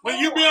make sense. When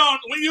you be on,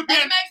 when you Make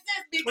it been, make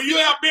sense. Big when you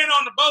sis. have been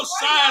on the both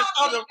sides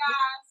of the,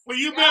 when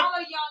you been, Y'all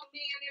are young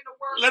men in the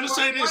workforce. Let me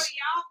say this. What do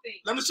y'all think?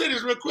 let me say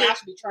this real quick. Y'all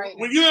should be trading.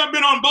 When you have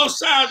been on both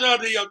sides of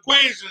the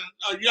equation,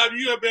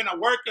 you have been a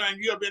worker and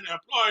you have been an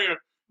employer.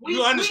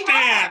 You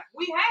understand.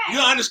 We have. You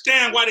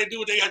understand why they do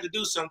what they have to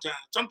do sometimes.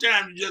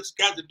 Sometimes you just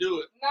got to do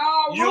it.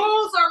 No, You-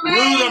 rules are made.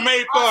 rules are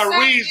made for a set in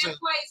reason.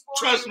 place for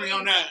Trust a me reason.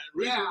 on that.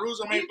 Yeah. Rules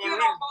are made We've for a been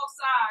reason. on both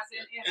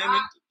sides, and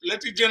And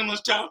let these gentlemen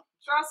talk.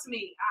 trust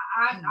me,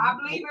 I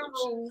believe in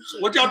rules.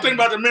 What y'all think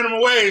about the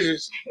minimum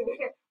wages?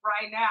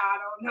 Right now, I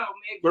don't know.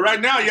 Maybe. But right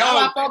now, That's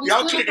why y'all folks be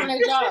y'all stealing kicking from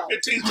their jobs.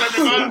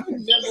 15.75. Minimum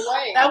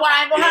wage. That's why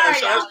I ain't gonna Yeah, hire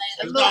so y'all.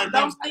 it's Look, like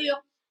don't steal.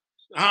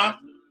 Huh?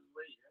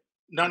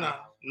 No.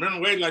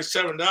 Minimum wage like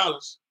 $7.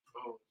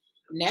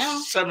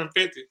 Now.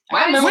 $7.50.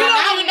 I remember We when don't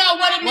I even know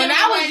what it when minimum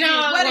I was wage is. young,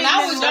 What when is I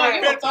was minimum young,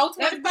 wage? it was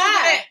Let's Google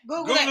that.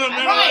 Google that. the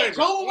minimum Right. wage.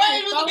 Google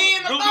wage used to be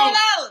in the Google.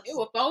 $4. It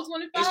was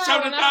 $4.25.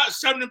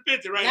 It's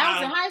 $7.50 right That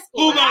was in now. high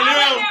Who school. gonna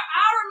live?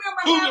 I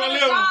remember Who having gonna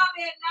a live? job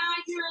at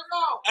 9 years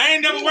old. I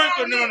ain't never We worked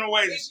had for minimum this.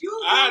 wages. If you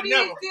I do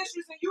never. these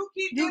dishes and you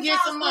keep You this get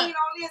house some money. clean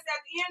on this,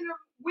 at the end of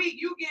the week,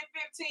 you get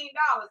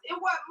 $15. It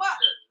wasn't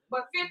much,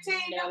 but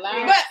 $15. They're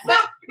lying.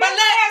 But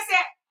let's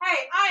say, hey,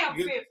 I am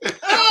 50. You-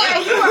 Hey,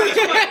 you are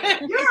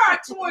 20. You are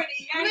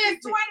 20. And you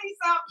 20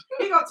 something.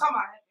 He gonna talk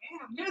about it.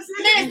 Damn, this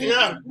is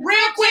Yeah.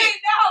 real quick,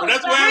 But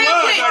that's where it Real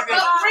was. quick, Like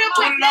that. real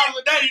quick. $20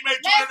 a day. You make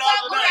let's $20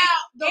 talk a day. about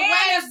the And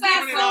wage the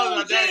difference.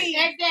 $20 a day.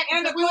 Exactly.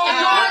 And the We were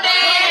Jordan.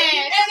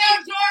 Jordan. And them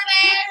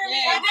Jordan.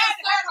 Yeah. And that's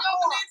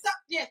such a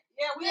yes.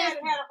 Yeah, we had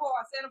a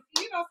horse and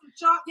some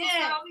chops and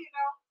Yeah. stuff,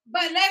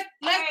 But let's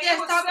Hey, it just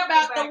was talk simple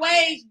about back the then.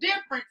 wage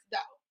difference though.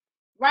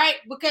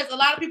 Right? Because a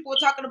lot of people were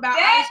talking about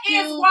That Ice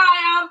Cube. is why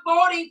I'm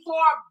voting for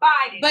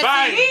Biden. But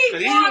Biden,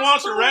 he he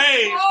wants a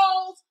raise.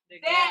 close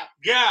that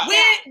Yeah.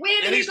 When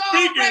And did he he's go on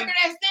speaking. record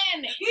as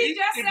saying that? he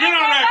just He said been on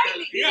that record.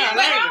 lately. Yeah, He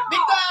lately. went on.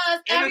 Because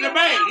In the after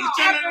debate. He's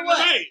telling in the what?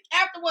 debate.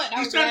 After what?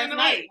 He's telling in the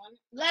debate.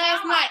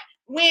 Last night,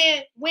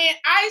 when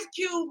Ice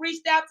Cube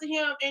reached out to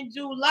him in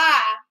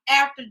July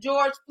after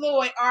George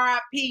Floyd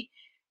R.I.P.,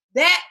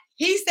 that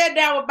he sat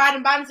down with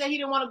Biden. Biden said he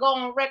didn't want to go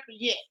on record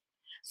yet.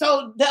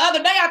 So the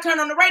other day, I turned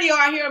on the radio.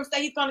 I hear him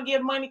say he's going to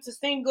give money to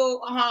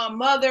single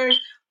mothers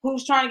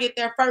who's trying to get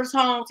their first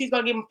homes. He's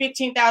going to give them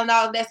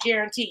 $15,000. That's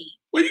guaranteed.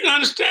 Well, you can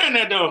understand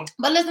that though.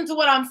 But listen to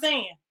what I'm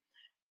saying.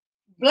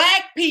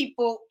 Black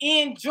people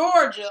in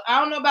Georgia, I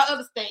don't know about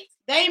other states,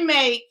 they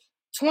make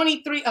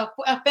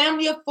a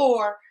family of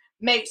 4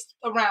 makes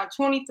around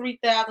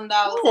 $23,000.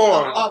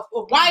 A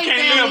white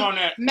Can't family live on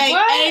that. make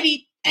What?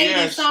 80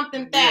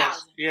 something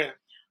thousand. Yeah.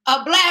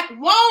 A black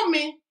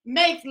woman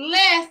makes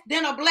less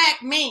than a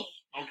black man.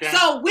 Okay.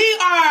 So we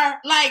are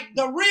like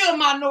the real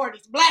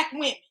minorities, black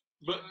women.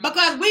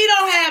 Because we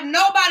don't have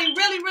nobody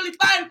really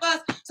fighting for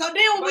us. So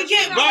then when we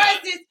get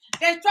racists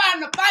that's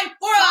trying to fight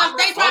for us,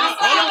 they try to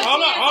silence us.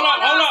 Hold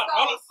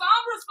on.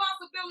 Some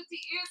responsibility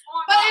is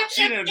on But us.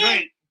 She didn't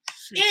drink.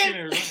 She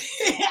didn't drink.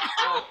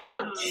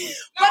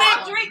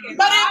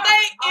 But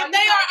if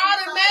they are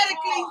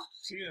automatically,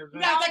 She didn't you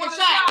drink. gotta take a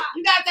shot.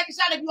 You gotta take a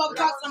shot if you want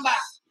to talk to somebody.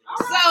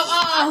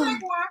 I'll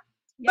take one.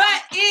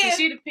 But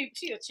if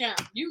She a champ.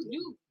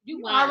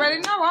 You I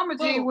already know I'm a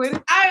G with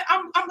it.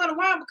 I'm gonna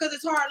whine because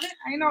it's hard liquor.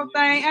 Ain't no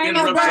thing. Ain't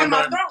no It's burn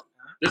my somebody. throat.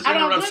 Just I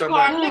don't interrupt drink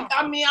hard somebody. liquor.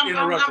 I mean,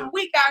 I'm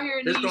weak out here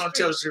in This these gonna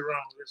tell streets. she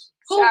wrong. Listen.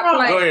 Who Stop wrong?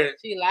 playing. Go ahead.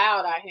 She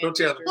loud out here. Don't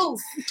tell her. Who?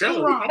 Tell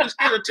Who her. wrong? I'm just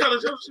scared to tell her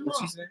she What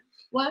wrong. she said?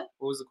 What?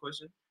 What was the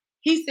question?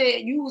 He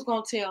said you was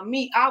gonna tell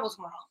me I was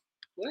wrong.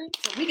 What?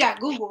 So we got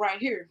Google right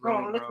here. Go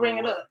on, let's bring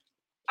it up.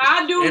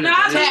 I do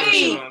not Tap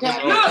believe. in. Look,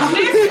 Tap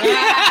listen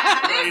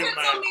in.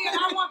 to me, and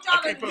I want I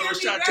y'all to can't put hear her a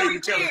me shot till very you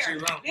tell her clear.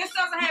 she's wrong. This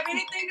doesn't have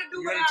anything to do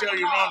You with gotta tell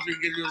you wrong alcohol. so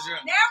you get your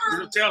shot.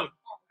 Never. You tell her.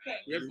 Okay.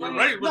 Yes,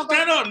 right. Well,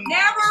 stand up.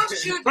 Never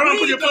should Hold on,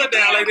 put we your foot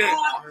down like that.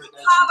 on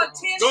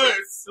politicians, Go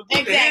ahead.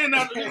 Put the hand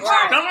out the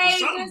Caucasians,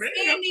 something, man.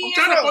 I'm Indians,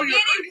 trying to or pull you.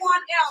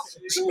 anyone else.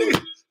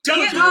 Tell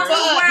her Get to us do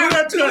aware.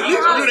 that to her. You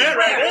do that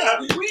right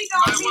there. We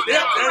don't teach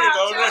Yeah, our there you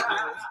go.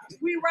 children.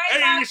 We raise Hey,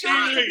 our you see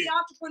children to me. be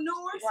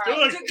entrepreneurs,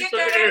 Right. to get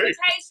their education,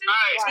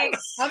 and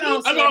Hold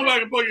on, I'm gonna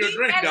like pour you a keep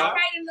drink, dog.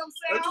 educating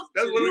themselves.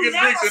 That's when we You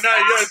get drinks never tonight.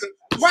 You stop. have to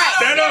Right.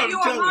 stand If up and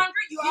you're tell her.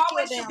 hungry, you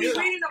always should be Get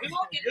her. reading a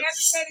book and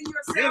educating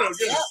Get her. yourself.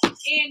 Get her.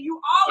 And you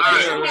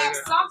always should have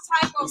some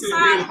type of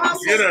side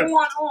hustle Get her.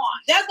 going on.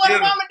 That's what a Get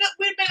her. woman do.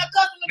 We've been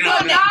accustomed to Get The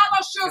doing her. that.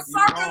 dollar should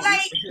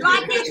circulate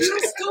like it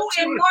used to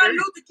in Martin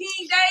Luther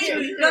King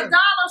days. The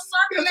dollar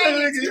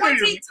circulated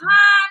 20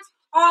 times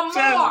or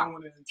more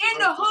in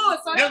the hood.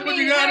 So That's that what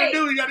means, you gotta hey,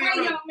 do. You gotta hey,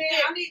 get young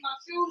man, I need my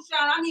shoes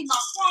shine. I need my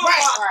phone.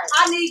 Right.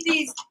 I need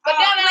these But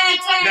then they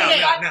ain't saying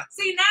plantains. that. No.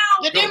 See now,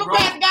 The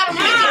Democrats got them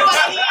reaching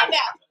for the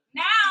handout.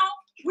 now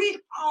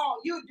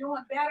you're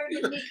doing better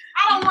than me.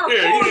 I don't want to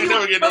Yeah, you fool ain't you.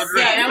 never get But no see,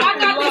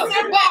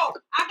 drink.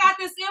 I got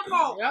this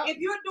info. Yep. If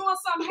you're doing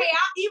something, hey,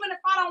 even if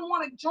I don't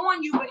want to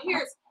join you, but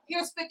here's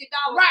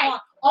 $50 Right.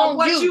 on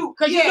what you.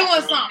 Because you're yeah,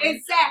 doing something.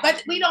 Exactly.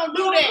 But we don't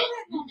do Don't that.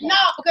 No,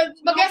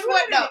 but guess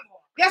what though?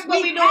 Guess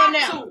what we doing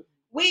now?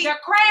 We The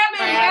crab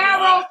and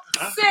barrel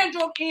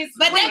syndrome is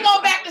but they real.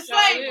 go back to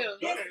slavery.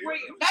 It's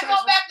real. They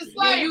go back to There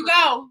slavery. you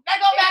go. They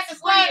go back to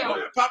It's real.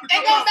 slavery.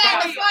 They go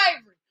back to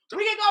slavery.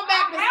 We can go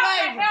back to I have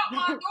to slavery. help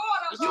my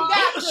daughter. You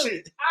got to.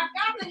 Bullshit. I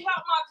got to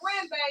help my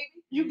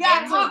grandbaby. You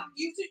got And look, to.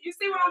 you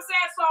see what I'm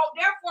saying? So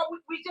therefore,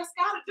 we just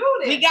got to do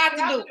this. We got to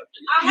do it.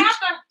 I have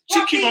to She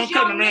help keep on these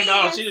cutting young the $1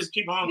 million. men. She just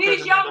keep on These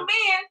cutting young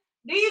men,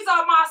 these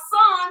are my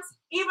sons,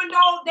 even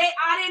though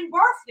I didn't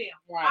birth them.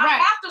 Right. I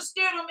have to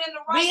steer them in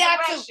the right We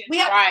have to. direction. We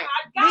have, Right.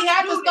 we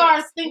have to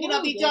start thinking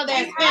of each other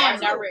as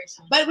family.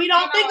 But we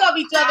don't think of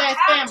each other as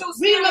family.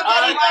 We look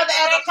at each other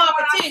as a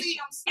competition.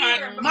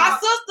 My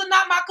sister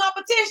not my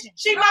competition.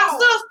 She my No.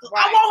 sister.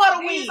 I Right. want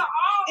her to win.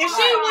 If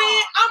she Right.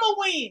 win, I'ma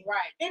win.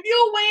 Right. If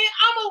you win,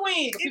 I'ma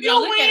win. But If people you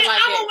don't look at win, it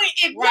like I'ma that. win.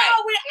 If Right.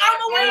 y'all win,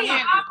 I'ma There's win.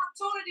 an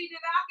opportunity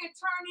that I can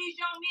turn these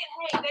young men.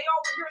 Hey, they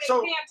over here. They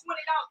So- paying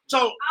 $20. So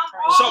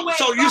I'm always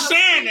so you gonna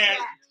saying see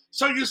that?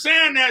 So you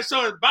saying that?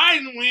 So if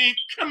Biden win,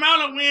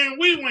 Kamala win,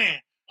 we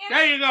win.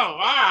 There you go. All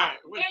right.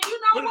 And you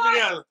Put know it what?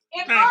 together.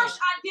 At Thank first,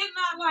 I did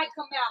not like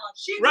Kamala.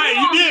 She Right,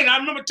 grew you on did. me. I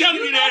remember telling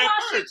you You know that why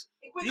at first.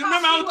 Because You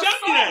remember I was she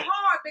telling you so that.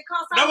 hard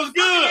because That I was was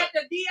looking good. at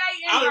the DA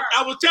in her.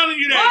 I was telling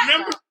you that. But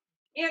Remember?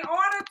 in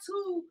order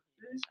to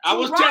I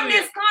was run telling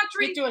you. this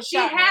country, Get you a she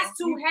shot, has man.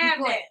 to You have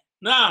play. that.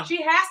 Nah.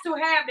 She has to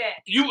have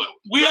that.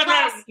 We had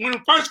that when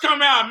it first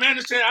come out.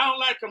 Amanda said, "I don't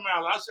like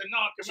Kamala." I said, "No,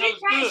 She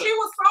Kamala's came. good." She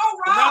was so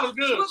rough. Kamala's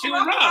good. She was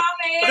rough rough. around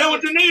the But that's what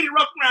edges. you need,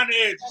 rough around the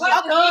edges.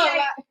 But the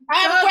DA I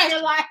have a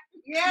question.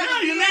 Yeah,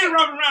 Yeah, you the need DA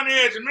rough around the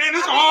edges, man.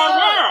 This is a I hard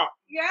know. world.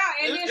 Yeah,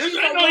 and then This she's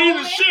ain't a no woman.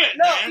 easy shit,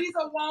 Look, man. she's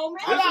a woman.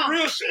 This Hold is on.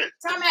 real shit.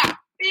 Time out.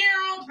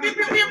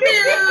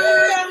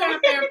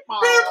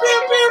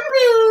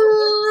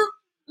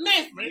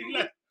 Listen, Man, you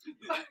like-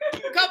 you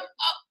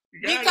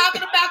we got it.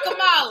 talking about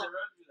Kamala.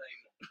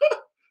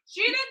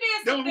 She done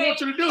did That's some what we want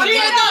things. you to do. But you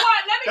know That's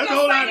what? Let me That's just the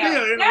whole say idea,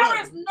 that. ain't it?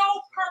 There is no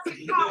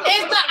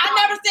It's not. I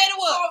never said it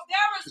was.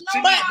 There is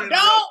no But one.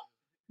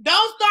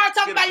 don't start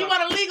talking about you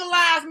want to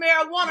legalize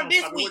marijuana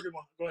this week.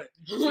 Go ahead.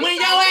 When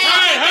your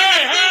ass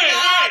Hey.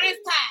 all this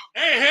time.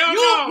 Hey, hell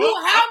You no.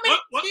 how many?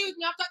 What? Excuse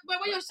me. I'm talking. Where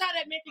your shot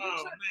at, man?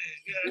 Oh, man.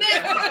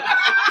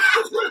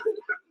 Listen.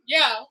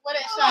 Yeah, what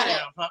that shot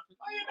at?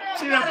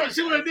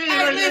 See what I did Hey,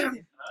 right there?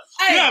 listen.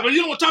 Hey, Yeah, but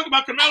you don't talk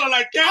about Kamala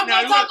like that I'm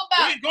now. gonna talk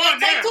about We it. ain't going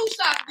Take there. 2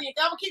 shots, then.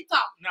 I'm gonna keep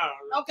talking.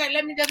 No. Okay,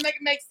 let me just make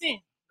it make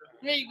sense.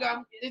 Here you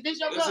go. Is this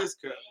your This cup? is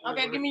cup.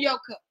 Okay, give me your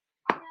cup.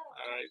 All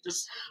right,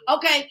 just.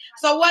 Okay,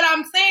 so what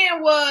I'm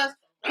saying was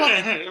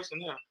Hey, that's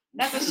enough.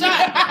 that's a shot.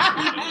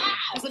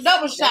 It's a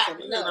double shot. So,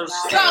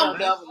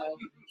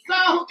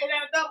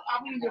 I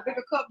need a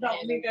bigger cup, though.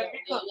 I need that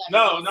big cup.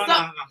 No.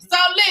 So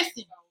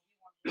listen,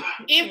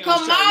 if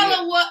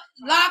Kamala was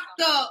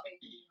locked up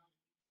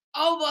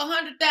over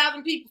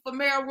 100,000 people for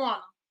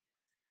marijuana,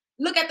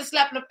 look at the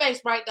slap in the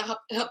face, right? The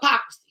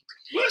hypocrisy.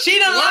 She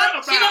done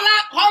locked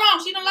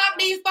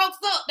these folks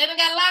up. They done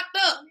got locked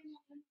up.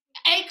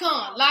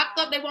 Akon locked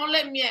up. They won't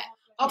let me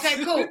out.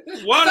 Okay, cool.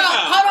 What So,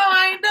 about? hold on,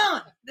 I ain't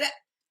done.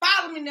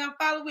 Follow me now.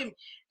 Follow with me.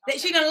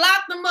 She done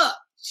locked them up.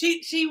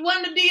 She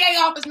wasn't the DA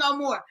office no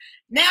more.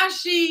 Now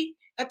she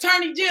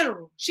attorney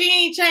general. She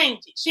ain't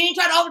changed it. She ain't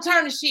try to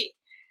overturn the shit.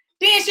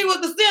 Then she was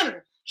the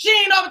senator. She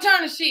ain't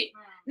overturn the shit.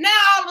 Now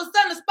all of a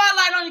sudden the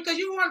spotlight on you because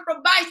you run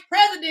for vice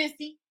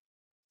presidency.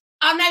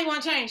 Now you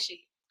want to change shit.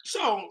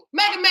 So.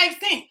 Make it make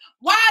sense.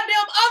 Why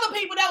them other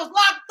people that was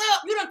locked up,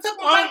 you done took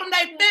them away from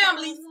their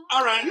families.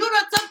 All right. You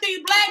done took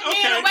these black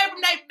men away from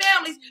their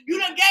families. You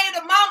done gave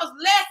the mamas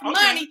less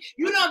money.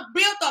 You done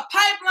built a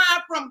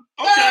pipeline from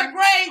third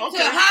grade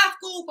to high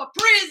school for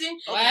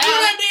prison. Wow. You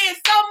done did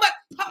so much.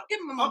 Oh,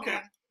 give me my money.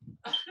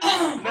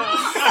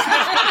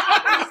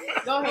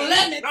 Go ahead.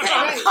 Let me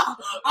tell you.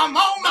 I'm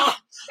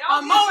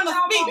on the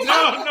speaker. No.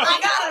 I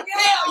gotta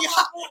tell you,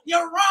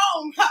 you're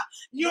wrong.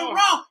 You're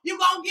wrong. You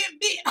gonna get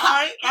bit.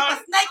 If the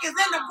snake is in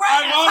the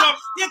grass,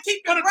 you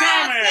keep your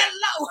grass that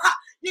low.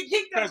 You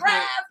keep your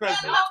grass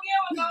that low.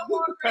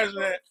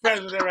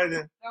 President right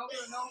there.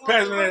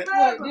 President.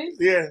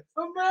 Yeah.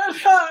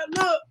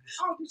 Look.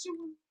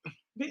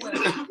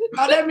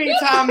 Oh, that means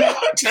time.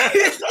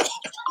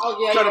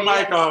 Turn the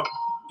mic off.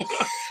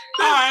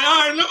 All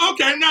right. Look,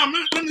 okay, now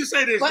let me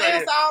say this. But right answer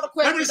here. all the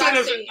Let me questions say I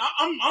this. said.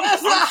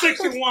 I'm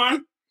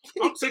 61.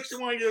 I'm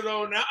 61 years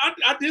old now.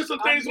 I did some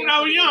things when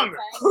I was younger.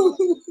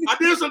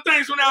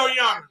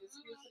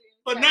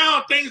 But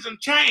now things have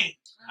changed.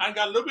 I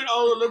got a little bit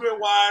older, a little bit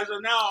wiser.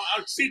 Now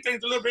I see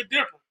things a little bit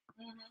different.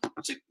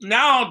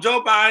 Now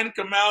Joe Biden,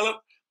 Kamala,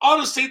 all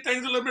to see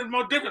things a little bit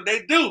more different.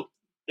 They do.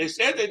 They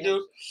said they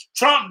do.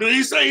 Trump, do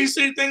he say he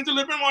see things a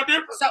little bit more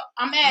different? So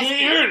I'm asking. You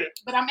ain't heard it.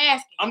 But I'm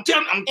asking. I'm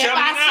telling you If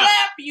I now.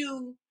 slap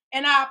you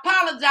and I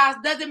apologize,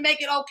 does it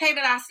make it okay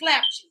that I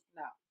slapped you?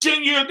 No.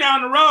 10 years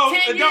down the road,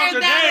 10 it don't years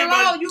today, down the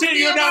road, but you 10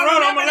 years still down the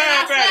road, I'm gonna going to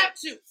laugh remember that I at it.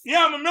 slapped you.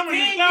 Yeah, I remember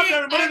you 10 slapped years,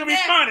 at it, but it's going to be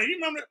and funny. You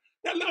remember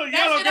that little that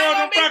yellow shit girl ain't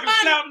don't gonna be crack and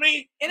funny. slap me?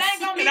 It ain't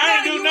gonna be And I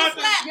ain't funny. do You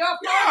nothing. slap. Your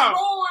Yeah.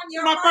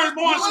 firstborn, My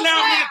firstborn you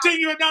slapped me, slap. and 10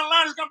 years down the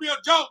line, it's going to be a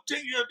joke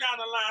 10 years down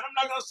the line. I'm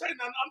not going to say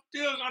nothing. I'm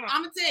still going to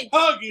I'm gonna tell you.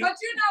 hug you. But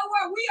you know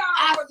what? We are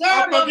I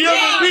forgiving serve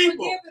a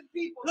people.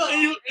 people. Look,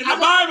 And the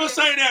Bible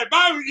say that.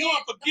 Bible, you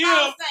want to The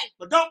Bible forgive, say,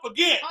 but don't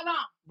forget. hold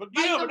on.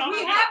 Forgive, but don't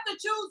We forget. have to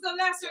choose the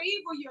lesser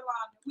evil,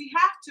 Yolanda. We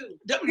have to.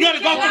 We got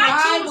to go cannot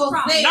for choose Bible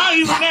from. says, not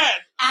even that.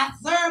 I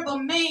serve a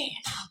man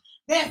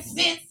that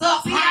sits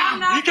up See, I'm high.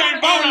 not You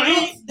can't gonna vote on do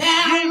him. it. looks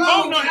down You ain't low.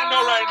 voting on him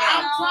though right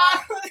now. I'm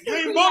trying. You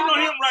ain't voting on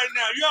him right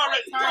now. You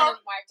already,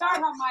 Turn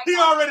her mic he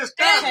off. already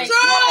established. It's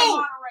true.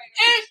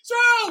 Moderator. It's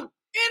true.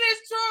 It is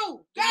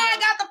true. God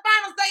got the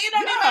final say. It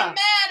don't even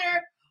matter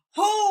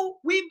who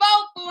we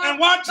vote for. And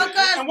watch it.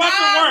 Because And watch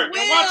him God's work.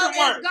 will And watch him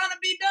work. is gonna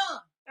be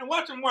done. And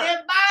watch him work.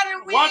 If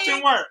Biden wins Watch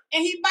him work.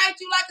 and he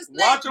bites you like a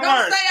snake, Watch him don't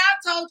work. say I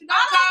told you. Don't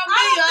I call me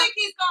don't up. think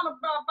he's gonna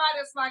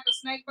bite us like a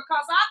snake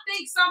because I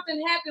think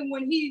something happened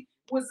when he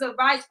was the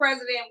vice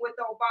president with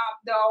the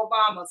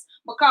Obamas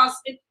because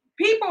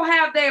people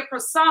have their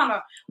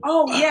persona.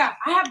 Oh yeah,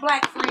 I have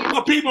black friends,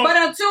 Well, people, but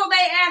until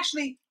they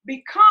actually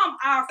become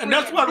our friends, and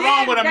that's what's then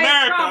wrong with they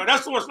America. come.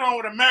 That's what's wrong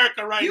with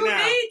America right You now.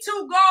 need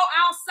to go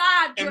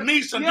outside And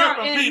meet some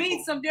different and people.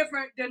 meet some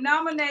different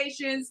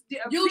denominations.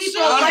 You people,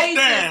 should. I races.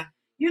 understand.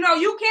 You know,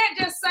 you can't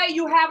just say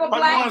you have a But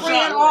black no,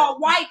 friend sir. or a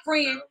white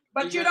friend,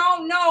 but you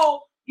don't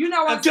know. You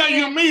know what Until I'm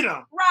you saying? meet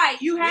them. Right.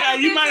 You have Yeah,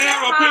 to you might visit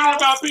have their an opinion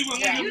house. about people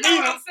when You you know meet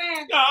what them. I'm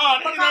saying? Yeah, oh,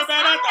 they Because know about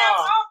I that have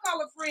all. all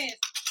color friends.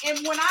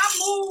 And when I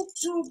moved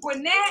to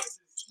Gwinnett,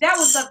 that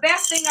was the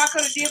best thing I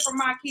could have did for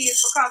my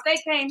kids because they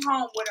came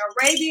home with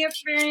Arabian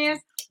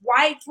friends,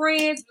 white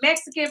friends,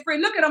 Mexican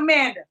friends. Look at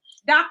Amanda,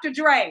 Dr.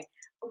 Dre,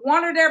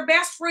 one of their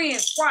best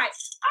friends, white.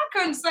 I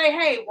couldn't say,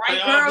 hey, white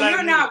They all girl, black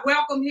you're not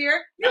welcome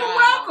here. You're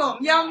Wow.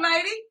 welcome, young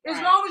lady. As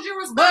Right. long as you're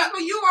respectful,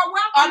 you are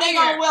welcome Are they here.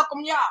 gonna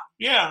welcome y'all?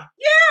 Yeah.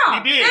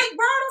 Yeah, He did. they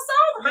brought us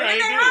over Yeah, in he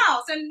their did.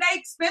 house and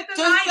they spent the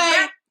Just night say,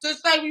 back.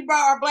 just say we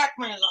brought our black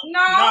friends up.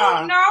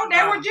 No, they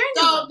Nah. were genuine.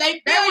 So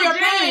they They feel were your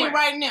genuine. pain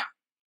right now.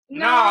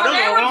 No, that was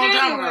they a were long time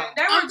genuine. ago.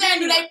 They were I'm saying,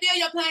 do genuine. they feel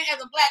your pain as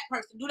a black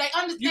person? Do they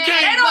understand? You They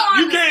can't. don't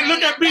You can't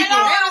look at They people.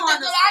 don't They don't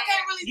understand. I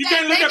can't really You say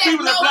can't look they at just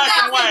people as know black about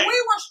and it. white. We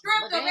were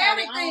stripped But of they have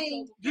their own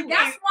everything. You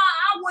That's can't. why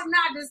I would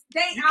not just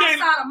date You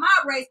can't- outside of my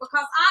race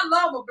because I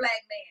love a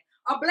black man.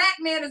 A black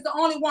man is the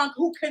only one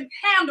who can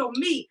handle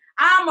me.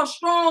 I'm a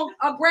strong,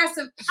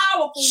 aggressive,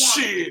 powerful woman.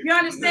 Shit. You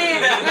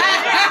understand?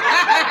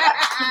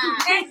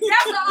 And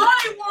that's the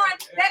only one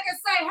that can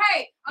say,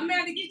 "Hey,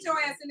 Amanda, get your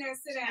ass in there and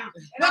sit down."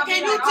 And But I'll be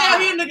can you like, tell "All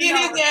him to right, get you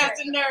know his what, ass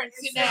in there and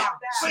sit down?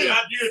 See,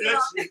 I did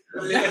that shit.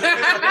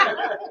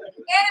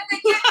 And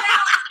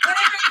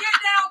if it get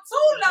down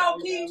too low,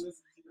 Keith,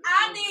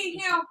 I need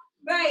him,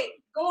 babe,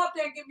 go up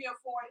there and give me a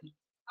 40.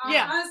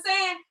 Yeah.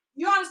 Understand?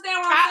 You understand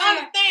what I I'm saying?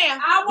 understand.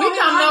 I We want him to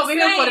coming over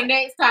here for the understand.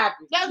 next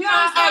topic. That's You fine.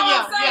 understand Oh, what yeah,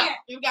 I'm saying?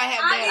 yeah. You gotta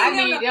have I that. I need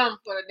him need to- them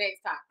for the next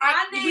topic. I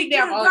we need you to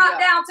definitely- drop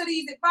yeah. down to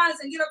these advisors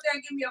and get up there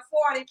and give me a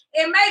 40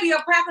 and maybe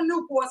a pack of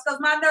Newports because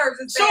my nerves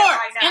is bad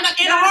Shorts right now. and a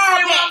You hard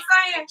understand what pack. I'm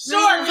saying?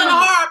 Shorts and a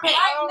hard pack.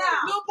 Right now.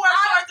 Newport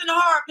shorts and a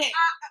hard pack.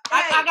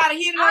 I gotta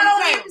hit it I on don't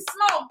the table. even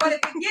smoke, but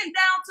if it get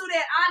down to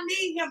that, I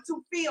need him to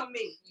feel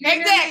me. You hear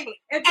me? Exactly.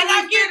 Until And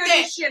I we get figure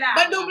that. this shit out.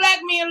 But do black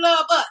men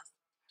love us?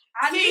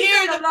 I See, need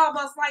here's them to love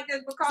us like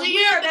this because See, we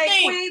here's are the their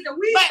thing. queens and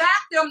we But-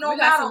 back them no We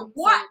got matter some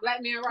what.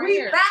 black men right We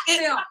here. back It-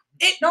 them.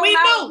 It, No we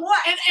matter do.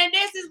 what. And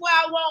this is why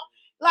I want,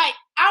 like,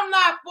 I'm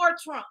not for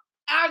Trump.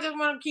 I just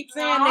want to keep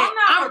saying No, that. I'm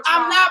not for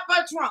I'm Trump. not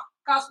for Trump.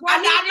 Because I what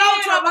he know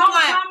did Trump a is long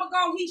lying. time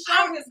ago, he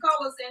showed his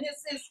colors and his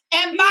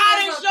And He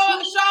Biden is a show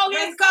true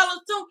his racist.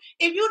 colors too.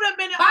 If you'd have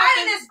been in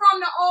Biden office, is from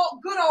the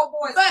good old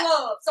boys But-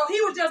 club. So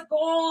he was just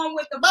going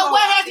with the but flow,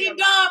 what I has he feel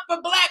like. done for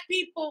black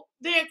people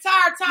the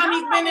entire time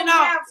he's None been of in them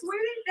office? have,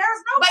 sweetie.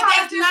 There's no But that's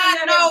politician not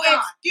that no has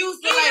done. excuse.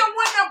 Even Like,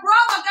 when the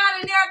brother got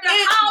in there at the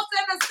It's- house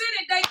and the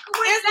Senate, they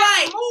quit It's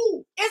that like- move.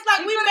 it's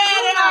like He we couldn't mad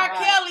do at R.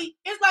 nothing. Kelly.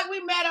 It's like we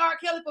mad at R.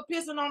 Kelly for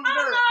pissing on the I'm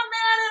girl. not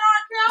mad at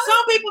R. Kelly.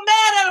 Some people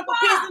mad at him for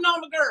Why? pissing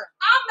on the girl.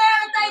 I'm mad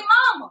at their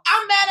mama.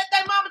 I'm mad at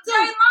their mama too.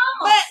 Their mama.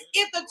 But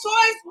if the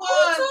choice Who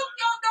was, took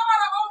your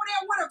daughter over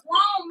there with a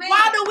grown man?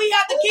 why do we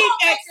have to Who keep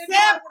gonna make their daughter with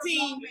a accepting?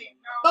 grown man,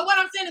 girl? But what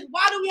I'm saying is,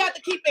 why do we have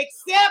to keep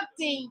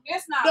accepting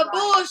It's not the right.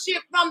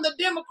 bullshit from the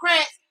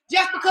Democrats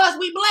just because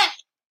we black?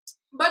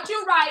 But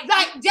you're right.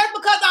 Like, just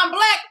because I'm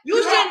black, you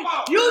shouldn't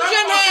have, He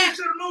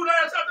should have moved her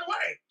ass out the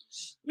way.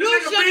 you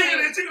This nigga big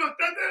shouldn't. and she gonna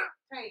stand there?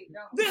 Hey,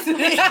 don't. This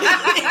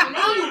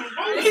Move.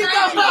 He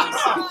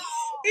so-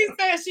 he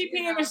said she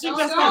peeing and she Don't,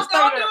 just don't, gonna stay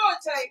don't there. do it,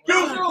 Tate.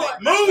 Don't do it.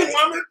 Move,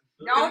 woman.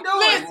 Don't do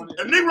Listen. it.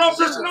 The Negro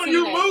person on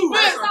you, move.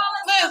 That's Listen. all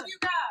the stuff you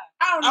got.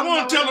 I don't I even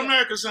want to know tell what it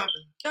America something.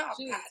 is. Oh,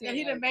 She God, was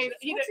he done made it.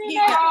 He What's done, in he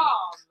that?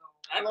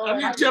 done. Oh, I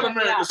need to tell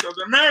America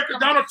something. America,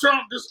 Donald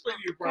Trump, this is for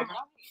you, brother.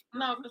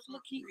 No, just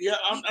look, he Yeah,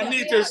 I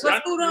need this. I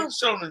Scoot need on. to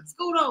show me.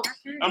 scoot over.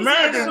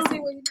 America,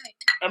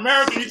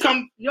 America, you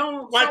come, You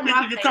don't white show people,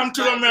 my you face come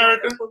to right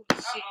America. there.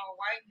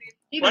 white people.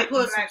 He done White-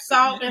 put some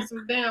salt and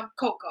some damn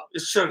cocoa.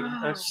 It's sugar.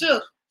 That's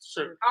Sugar.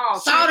 sugar. Oh,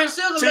 Salt and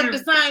sugar See, look the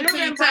same sugar to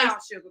you and brown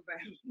taste. sugar,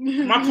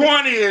 baby. My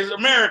point is,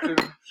 America,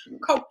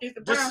 Coke is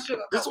the brown this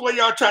sugar. is the way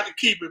y'all tried to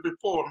keep it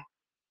before.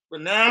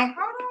 But now, Hold on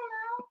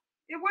now.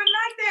 It wasn't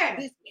like that.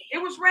 This- It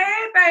was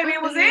red, baby.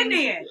 It was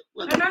Indian.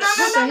 No, no, no,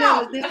 What the no, hell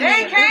no, is this no. They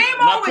nigga came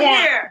my over point,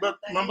 here. but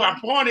my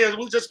point is,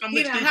 we're just gonna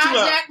He mix done these two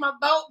up. hijacked my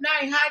boat. Now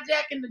he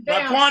hijacking the My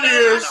damn point show.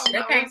 is- I don't They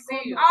know can't what's see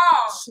going you. on.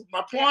 Oh,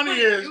 My point Yeah,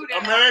 is, do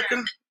that,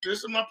 American. This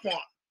is my point.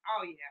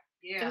 oh yeah,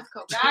 yeah. That's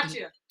Coke.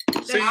 Gotcha.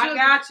 See, I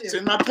got you. see,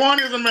 my point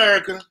is,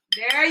 America.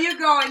 There you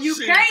go. And you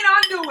See. can't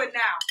undo it now.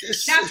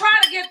 It's, Now try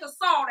to get the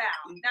salt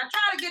out. Now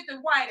try to get the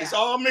white it's out.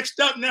 all mixed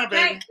up now,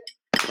 baby. Okay.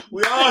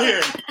 We all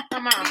here.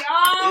 Come on. We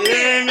all It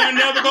here. ain't gonna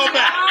never go We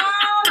back.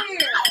 all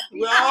here.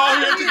 We're all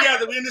here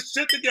together. We're in this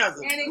shit together.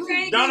 And it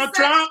can't Donald be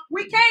sim- Trump,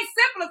 We can't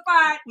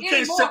simplify it we can't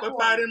anymore.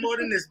 simplify it any more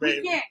than this, We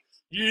baby. can't.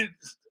 You,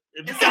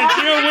 if you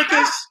can't deal with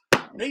this,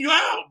 then you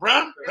out,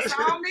 bro. It's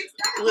all mixed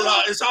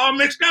up. It's all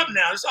mixed up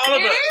now. It's all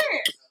of It us.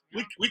 is.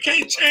 We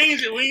can't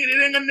change it.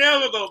 It ain't gonna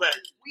never go back.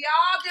 We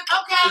all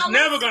different Okay. It's colors.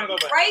 never gonna go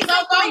back. Race So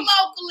and go creed.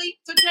 locally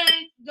to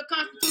change the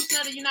Constitution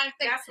of the United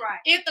States. That's right.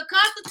 If the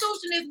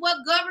Constitution is what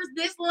governs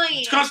this land,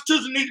 The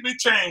Constitution needs to be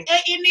changed.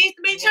 it needs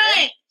to be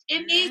changed.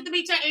 It needs to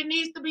be changed. It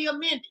needs to be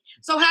amended.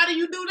 So how do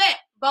you do that?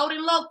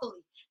 Voting locally.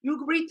 You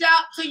can reach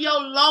out to your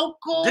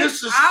local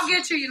This is I'll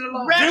get you the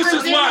Lord. This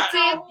is why-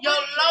 representative, your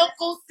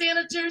local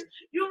senators.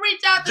 You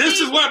reach out to this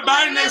these is what people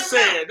and Biden let has them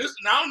know. said. This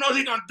I don't know if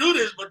he's gonna do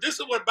this, but this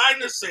is what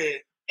Biden has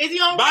said. Is he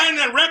on Biden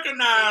has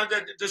recognized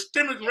that the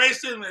systemic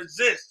racism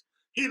exists.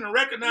 He done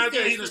recognized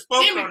that. He done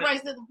spoke systemic on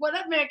it. racism? Well,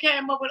 that man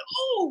came up with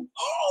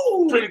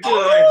Pretty good.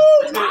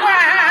 ooh.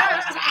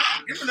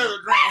 Give me another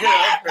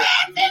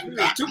drink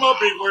here. Two more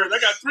big words. I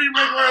got 3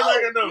 big words I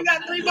can You know.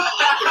 got 3 more.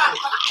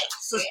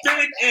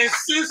 Systemic and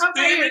systemic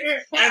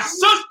Here. and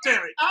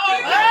systemic.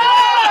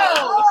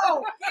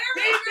 Oh!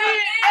 Here He we go.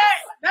 did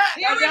that.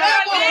 Here we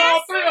That go. was Yes.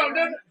 all 3 of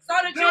them. So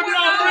that you Can I will get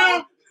on know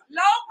real?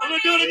 I'm gonna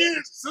do it locally again.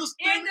 in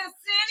Systemic, the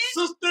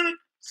Senate.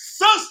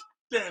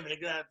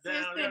 systemic.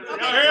 Goddamn. Systemic. Y'all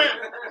Okay.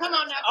 heard? Come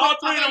on now. All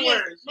quick. 3 of the Okay,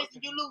 words. Listen,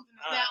 you losing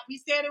it now. We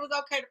said it was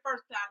okay the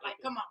first time. Like,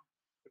 come on.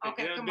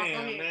 Okay, God come on, go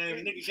damn, ahead.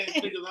 man. Nigga can't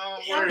speak his own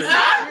words.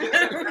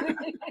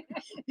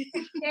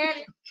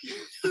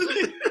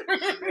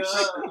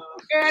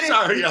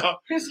 Sorry, y'all.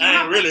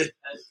 I ain't really.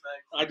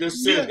 I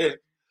just said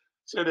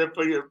that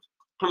for your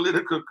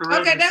political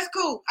correctness. Okay, that's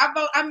cool. I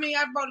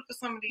voted for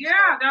some of these.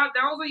 Yeah,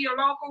 those are your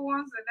local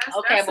ones, and that's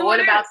Okay, that's but who what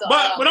it about is. the?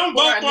 But don't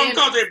vote for them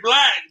because they're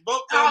black.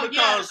 Vote for them Oh,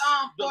 because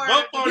the for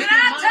vote for the- You're them.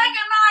 not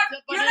taking my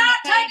For you're them not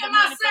to pay the taking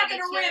my money for the Second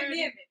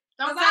charity. Amendment.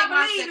 Don't Because I take my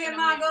believe Second in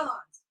my Amendment.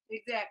 guns.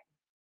 Exactly.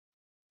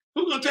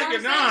 Who's gonna take You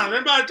it know what I'm down?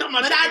 Everybody talking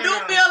about But I taking do it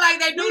down. feel like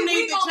they do We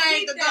need to gonna change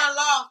keep the that. gun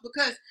laws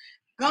because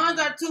guns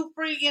are too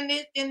free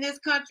in this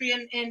country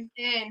and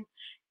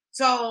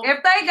so.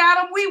 If they got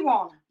them, we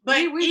want them. But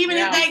even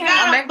if they Yeah.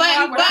 got I'm them,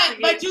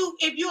 making but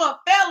if you a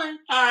felon,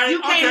 All right, you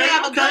can't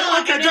have a gun,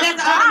 and then just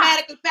that's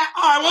automatic.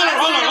 all right,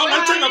 hold on.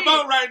 Let's take a That's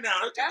vote right now.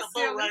 Let's take That's a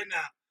vote silly. right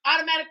now.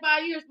 Automatic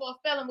 5 years for a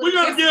felon. We're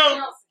gonna with-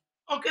 give.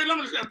 Okay, let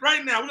me just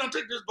right now. We're gonna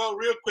take this vote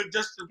real quick,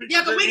 just to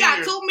Yeah, but we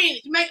got 2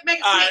 minutes. Make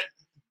it All right, quick.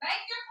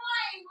 Make your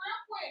claim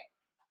real quick.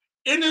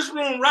 in this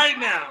room right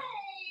now,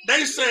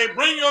 they say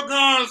bring your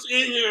guns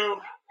in here,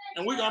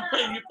 and we're gonna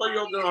pay you for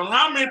your guns.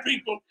 How many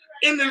people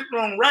in this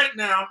room right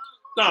now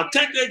gonna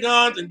take their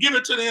guns and give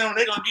it to them?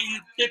 They're gonna give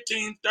you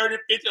 $15, $30,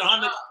 $50,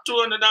 $100,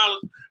 $200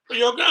 for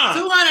your guns.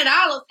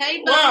 $200.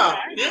 Hey, Wow,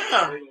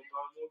 yeah.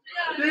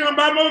 They gonna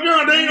buy more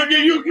guns. They ain't gonna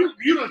give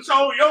you done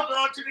sold your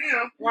gun to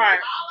them. Right.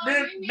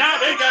 Then now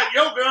they got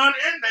your gun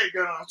and their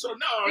gun. So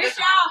no, It's it's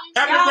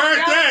y'all. happy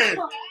birthday.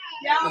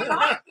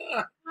 Y'all.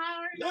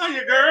 Love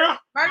you, girl.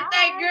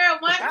 Birthday girl,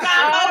 one That's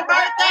time all. more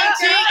birthday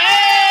to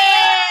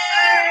you.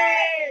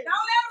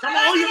 Don't ever Come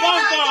on, who you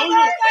voting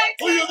for?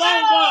 Who you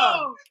voting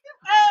for?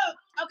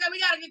 Oh, okay, we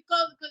gotta get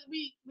close because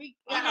we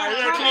All right,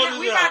 yeah, close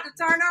We this about up. to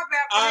turn up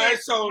after All right,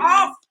 this. so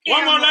Off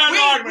one more camera. last we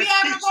argument.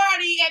 having a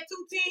party at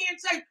 2:10 and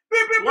say beep,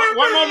 beep, beep,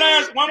 One more beep.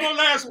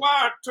 last.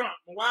 Why Trump?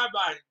 Why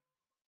Biden?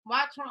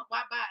 Why Trump?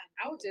 Why Biden?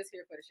 I was just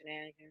here for the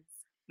shenanigans.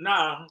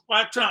 Nah,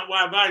 why Trump?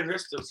 Why Biden?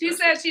 That's the. She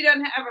said she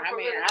doesn't have a I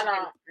mean, I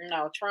don't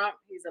know. Trump,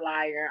 he's a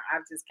liar. I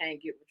just can't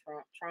get with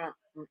Trump.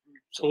 Mm-mm.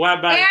 So why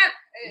Biden?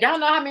 And, Y'all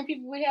know how many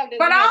people we have that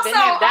but that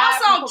have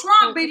died also from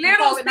Trump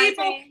belittles COVID-19?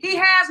 people. He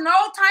has no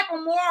type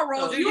of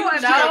morals. Do You you are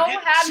know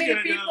how many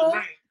people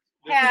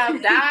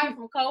have died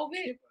from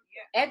COVID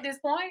at this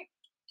point?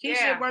 Keisha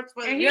Yeah. works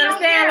for And the he You don't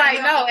understand? care. Like,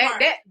 Yeah, no, the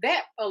party.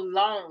 that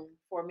alone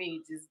for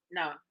me just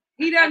no.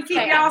 He doesn't keep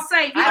Okay. y'all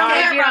safe. He I don't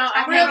can't care get on. about I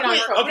y'all. can't get on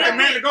quick. Trump. Okay,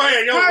 Amanda, go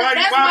ahead. Yo, That's why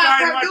why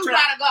Biden? Why Purdue Trump?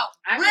 gotta go.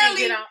 I can't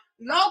Really, get on.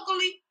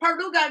 locally,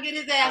 Purdue gotta get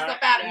his ass up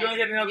out of You here. don't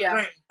get another Yeah.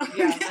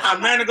 drink. Yeah,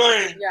 Amanda, go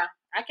ahead. yeah.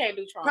 I can't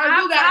do Trump.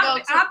 Purdue gotta go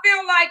too. I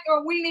feel like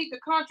we need the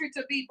country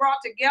to be brought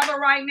together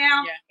right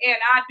now, and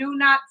I do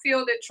not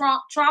feel that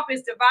Trump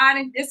is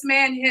dividing. This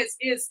man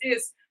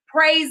is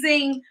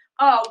praising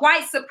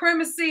white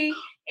supremacy,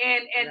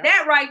 and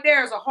that right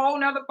there is a whole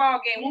nother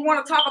ballgame. We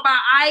want to talk about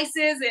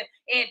ISIS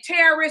and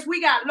terrorists.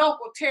 We got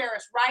local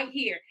terrorists right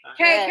here.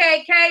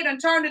 KKK done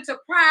turned into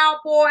Proud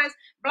Boys,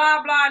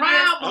 blah blah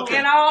Proud this Boys.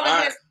 and all of All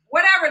right. this,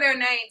 whatever their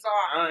names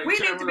are. All right, We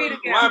tell need to me, be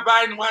why together.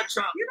 Biden? Why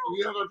Trump? You know-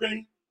 You have an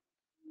opinion?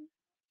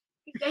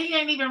 He said he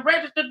ain't even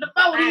registered to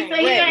vote. He I ain't said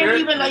he ain't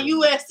ready. even a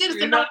U.S.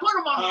 citizen. You know- Don't put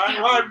him on All the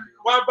right, count.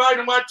 why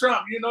Biden? Why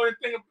Trump? You know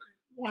anything?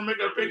 Want to make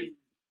an opinion?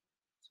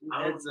 Two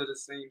heads of the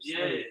same Yeah.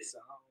 snake. So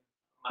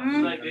I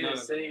feel like they're the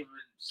same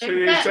See what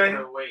you're saying?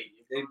 in a way.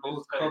 they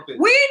both puppets.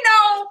 We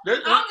know.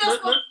 Let- I'm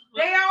just let-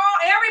 they are all.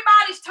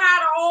 Everybody's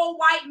tired of old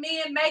white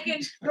men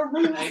making the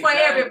rules for Exactly.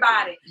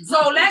 everybody.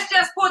 So let's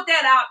just put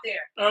that out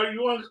there.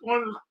 You want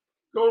to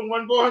go in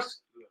one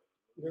voice?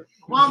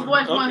 One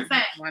voice, Okay. one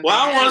sound. Well,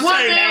 I want to One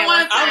say, man,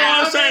 one sound. I want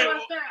One to say, man,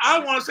 one sound. I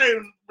want to say,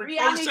 We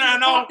before I we need sign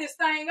to fuck off, this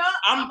thing up.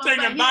 I'm I'ma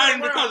thinking say he Biden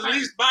the world because at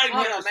least Biden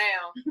Oh, has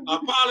man.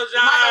 apologized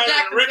Michael and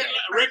Jackson said it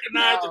first.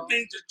 recognized No. that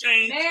things have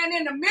changed. Man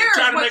in the mirror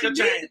trying is to what make you a need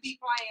change. to be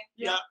playing.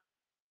 Yeah.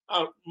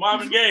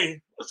 Marvin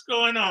Gaye, what's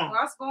going on?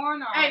 What's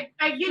going on?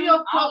 Hey, give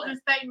your closing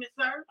statement,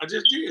 sir. I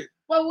just did.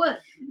 What was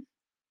it?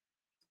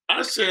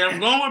 I said I'm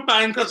going with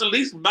Biden because at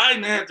least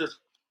Biden had the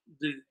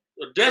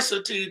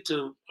audacity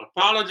to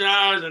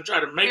apologize and try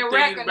to make And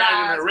things back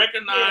and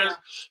recognize. recognize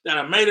that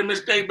I made a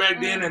mistake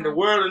back then and the Mhm.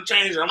 world done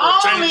changed. I'm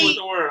going to change Only- with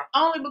the world.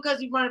 Only because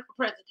he's running for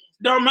president.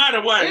 Don't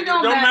matter what. It It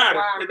don't don't matter matter.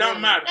 why, It don't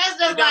really. matter. That's It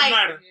just don't like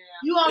matter. Yeah.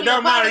 you only It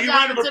don't matter. You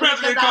running apologizing for to me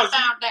president because I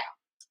because found out.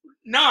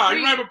 No, you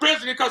We- running for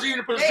president because he's in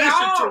a They position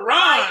all to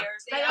run.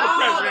 liars. They They all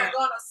all are president.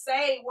 gonna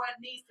say what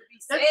needs to be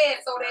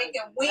said so they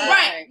can win.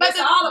 Right, but It's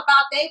the- all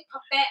about they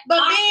fat.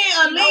 But being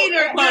a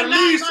leader, But you're at not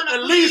least gonna he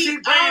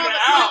please bringing all it the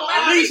out. people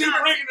At out. least he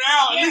bringing it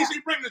out. At Yeah. least he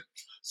bringing the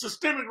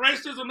systemic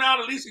racism out.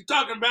 At least he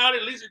talking about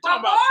it. At least he But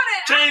talking more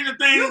about than changing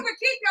things. you can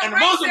keep your And the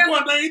most racism.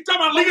 important thing, he talking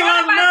about but what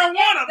legalizing about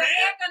marijuana, the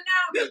man.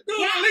 economic This dude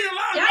gap?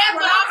 legalizing That's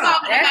what I'm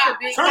talking That's about. a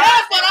big Turn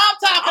That's what I'm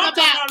talking I'm talking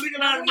about. about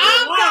legalizing I'm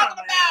marijuana.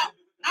 talking about.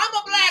 I'm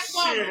a black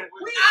woman. Shit.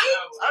 I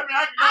I can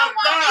I go want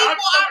down. I equal can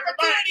go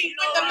opportunity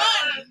back. with the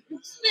money.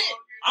 Shit.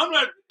 I'm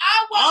like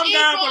I want I'm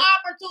down equal for-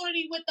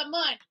 opportunity with the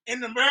money. in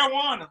the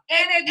marijuana.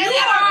 And if you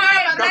Yeah. are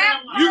a Because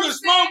black You can person,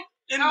 smoke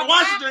in a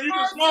Washington. black You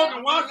can smoke in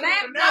person, Washington. black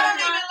I don't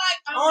Connecticut. even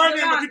like. All right,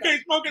 then, but you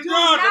can't smoke in Do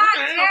Georgia. not What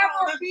the hell?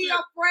 ever That's be it.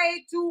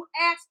 afraid to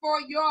ask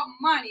for your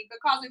money,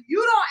 because if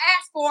you don't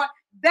ask for it,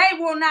 they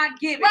will not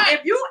give it. Right.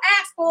 If you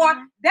ask for it,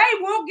 they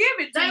will give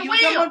it to They you. will.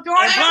 The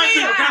majority And black of the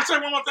people, can I time. say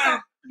one more thing?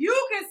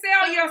 You can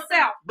sell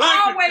yourself.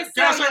 Black Always people,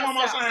 can I sell say one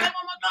more yourself. thing? Say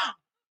one more time.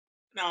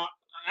 No,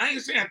 I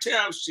ain't saying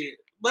tell shit.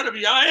 But if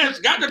y'all ass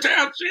got to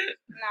tell shit,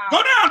 No.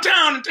 go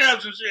downtown and tell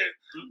some shit.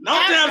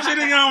 Don't tell shit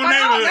in your own But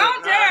neighborhood.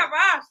 don't tell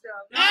our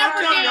stuff. I'm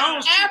telling your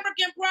own shit.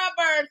 African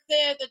proverb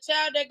says the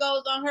child that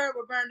goes unheard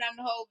will burn down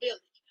the whole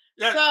village.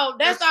 Yeah, So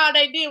that's all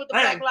they did with the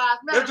hey, Black Lives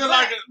Matter. That's just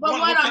like But one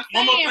what I'm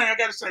more saying, thing I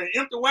gotta say.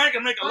 Empty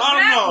wagon make a But lot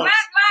of noise.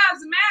 Black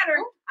Lives Matter.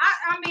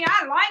 I mean,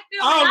 I like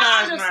them. All and I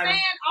lives understand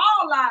matter.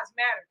 all lives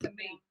matter to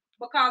me,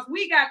 because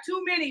we got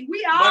too many.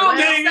 We But all the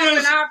messed thing up is-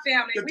 in our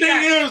family. The We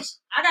thing got, is,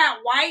 I got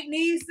white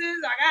nieces.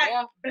 I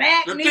got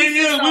black the nieces. thing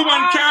is, so we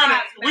wasn't all counting.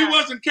 lives We matter.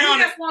 wasn't We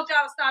counting. just want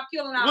y'all to stop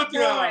killing our What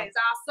boys, the- our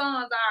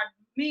sons, our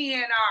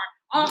men,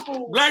 our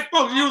uncles. Black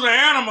folks use an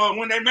animal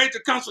when they make the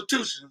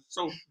Constitution.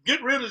 So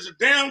get rid of the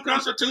damn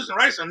Constitution.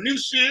 Write some new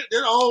shit.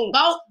 This old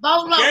vote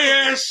locally. gay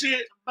ass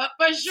shit. But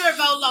for sure,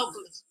 vote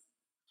locally.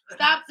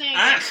 Stop saying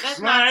I- that. That's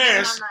my not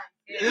ass.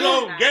 This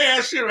old gay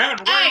ass shit having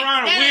to run Hey,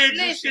 around with that- wigs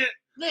and listen. shit.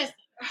 Listen.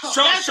 Short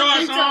That's what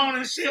shorts you on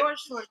and shit. Short.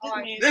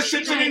 This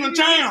shit ain't even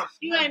changed.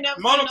 You ain't never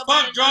seen nobody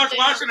Motherfucker, George do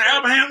Washington, that.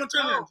 Albert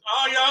Hamilton, and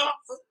all y'all.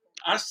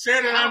 I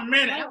said it in a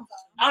minute.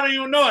 I don't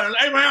even know it.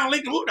 Abraham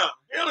Lincoln, who the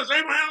hell is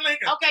Abraham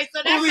Lincoln? Okay,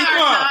 so that's Who's he our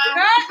for?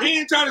 time. He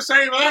ain't trying to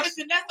save us.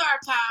 Listen, that's our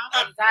time.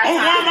 I'm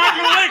going back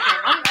to Lincoln.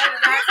 I'm That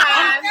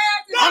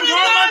is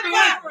going our back to time.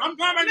 Lincoln. I'm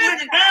going back to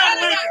Lincoln. Damn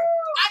Lincoln.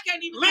 I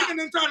can't even Lincoln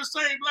didn't try to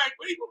save black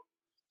people.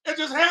 It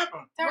just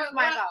happened. Turn the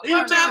mic off. You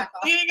Turn the tell- mic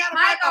off. He ain't got a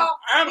mic on.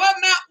 Michael,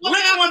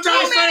 Lincoln wasn't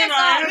trying to save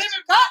our ass.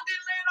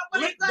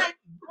 What he say?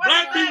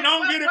 Black people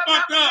don't get it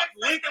fucked up.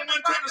 Lincoln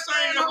wasn't trying to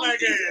save your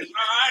black ass.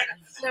 All right.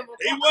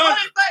 He was.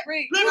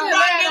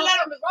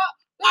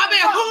 I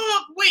mean,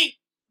 hook, wink,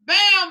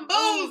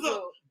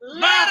 bamboozle,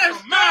 let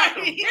us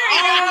Malcolm. strike.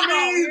 All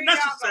means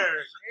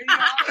necessary.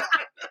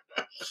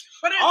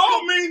 But it's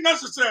All means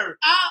necessary.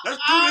 Let's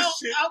do this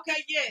shit.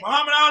 Okay, yeah.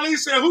 Muhammad Ali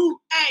said, "Who?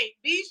 Hey,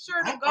 be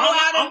sure to I'm- go I'm-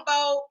 out I'm- and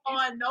vote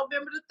on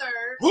November the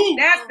 3rd. Who?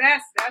 that's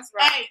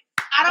right. Hey,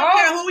 I don't Vote.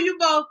 care who you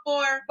vote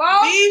for.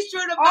 Vote. Be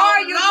sure to Or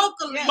vote you-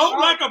 locally. yeah. Vote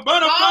like a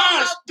butterfly,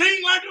 Vote.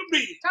 sting like a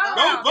bee. Come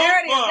Go on, vote there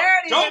it is, for there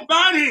it is. Joe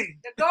Biden.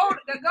 The gold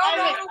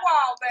on the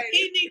wall, baby.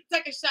 He needs to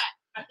take a shot.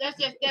 That's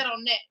just that on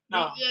that.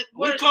 No, You just-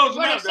 we where-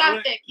 closing where up, the though. shot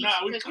We- that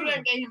nah, we because you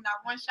closing. didn't give him not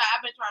one shot.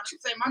 I've been trying to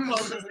say my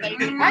closing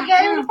statement. I gave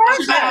him the first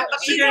She shot.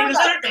 gave the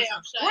second.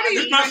 What are you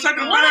This is my drinking?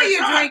 second What are you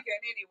shot. drinking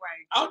anyway?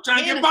 I was trying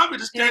to get Hennessy. Bobby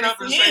to stand up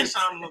and say Hennessy.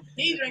 something.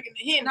 He's drinking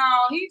the Hennessy.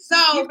 No, he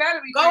So,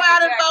 better be go drinking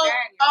out and Jack vote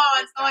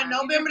Daniels this on time.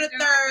 November He the drinking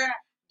 3rd.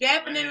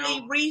 Jack.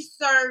 Definitely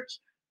research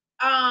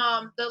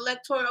the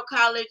electoral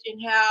college and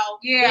how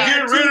Yeah. there Get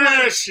are rid of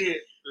 200 that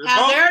shit.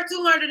 how Vote. there are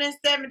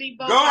 270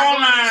 votes Go are going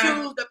online. to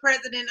choose the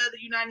president of the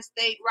United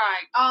States.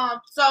 Right.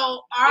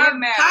 So our It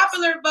matters.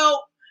 popular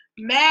vote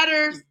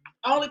matters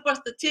only for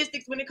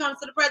statistics when it comes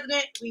to the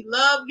president. We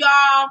love y'all.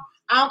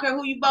 I don't care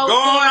who you vote Go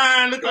for.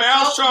 online, look at But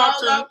Al vote,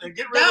 Sharpton, vote, and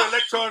get rid of vote.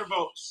 electoral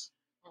votes.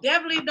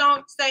 Definitely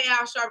don't say Al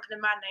Sharpton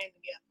and my name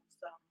together.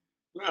 So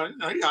Well, you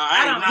know, he all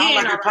right. don't- Now he I'm ain't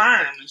like a all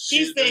right. perm and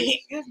he shit.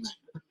 said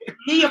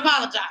he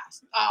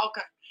apologized. Oh,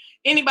 okay.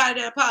 Anybody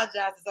that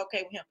apologizes is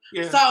okay with him.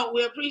 Yeah. So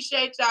we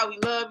appreciate y'all. We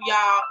love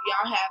y'all.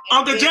 Y'all have a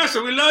Uncle good- Jesse,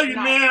 we love you,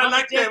 No, man. I Uncle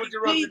like Jesse, that with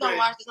your rubber please don't day.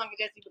 watch this Uncle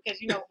Jesse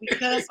because we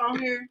cuss on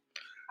here.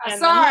 I'm And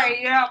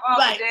sorry, yeah, Uncle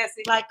like,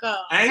 Jesse. Like I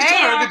ain't Hey,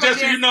 sorry, Uncle Uncle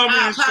Jesse, you know me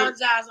I and shit.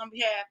 apologize on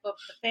behalf of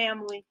the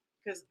family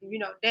because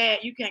Dad,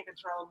 you can't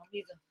control him.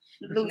 He's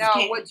a loose No,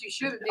 cannon. what you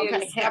should have did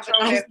Okay, is have a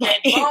control nice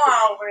that day.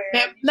 bar over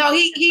there. That- no,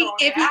 he Control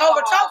if the you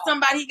alcohol. overtalk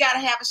somebody, he gotta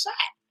have a shot.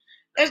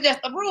 That's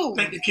just the rule.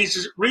 I think the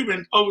kids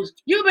Reuben always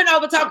You've been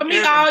over talking me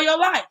Yeah. all your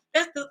life.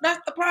 That's the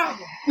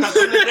problem. because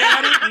I'm the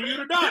daddy and you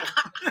the daughter.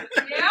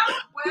 Yeah,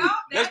 well,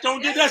 Let's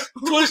don't get that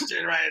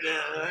twisted right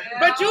there. Right?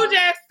 But you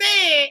just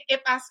said if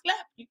I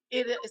slap you,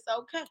 it's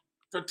okay.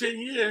 For 10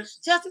 years.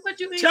 Chelsea, what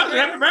you eat? Chelsea,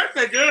 happy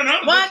birthday, girl. No.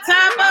 One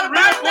time for the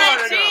Real birthday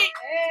party, cheek.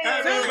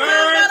 Happy Two birthday times for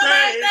the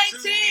birthday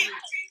to cheek. you.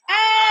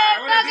 Hey,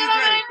 What fuck a it DJ.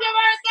 on your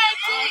birthday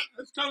cheek.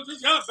 Let's close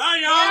this up. Bye,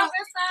 Yeah, y'all.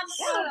 it's time to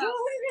shut up.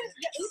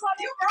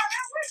 You brought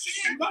that with you.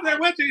 You got that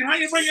with you. How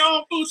you bring your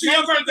own food to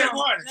your birthday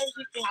party?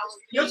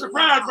 Your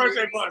surprise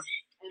birthday party.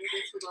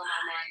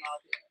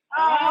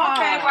 Oh,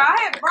 okay. Well, I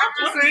had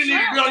breakfast. Well, you need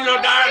to be on your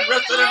diet the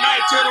rest of the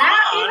night till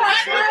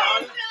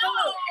tomorrow.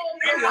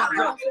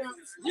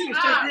 You can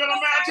still be on the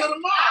night till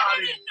tomorrow.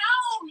 then.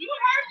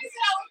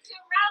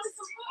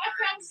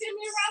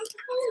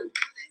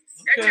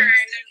 Okay.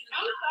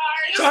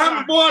 So how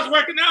many boys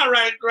working out,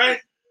 right?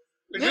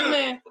 They This good?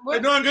 man, They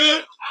doing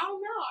good? I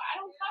don't know. I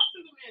don't talk to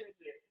the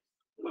manager.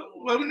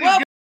 Well, we need to Well,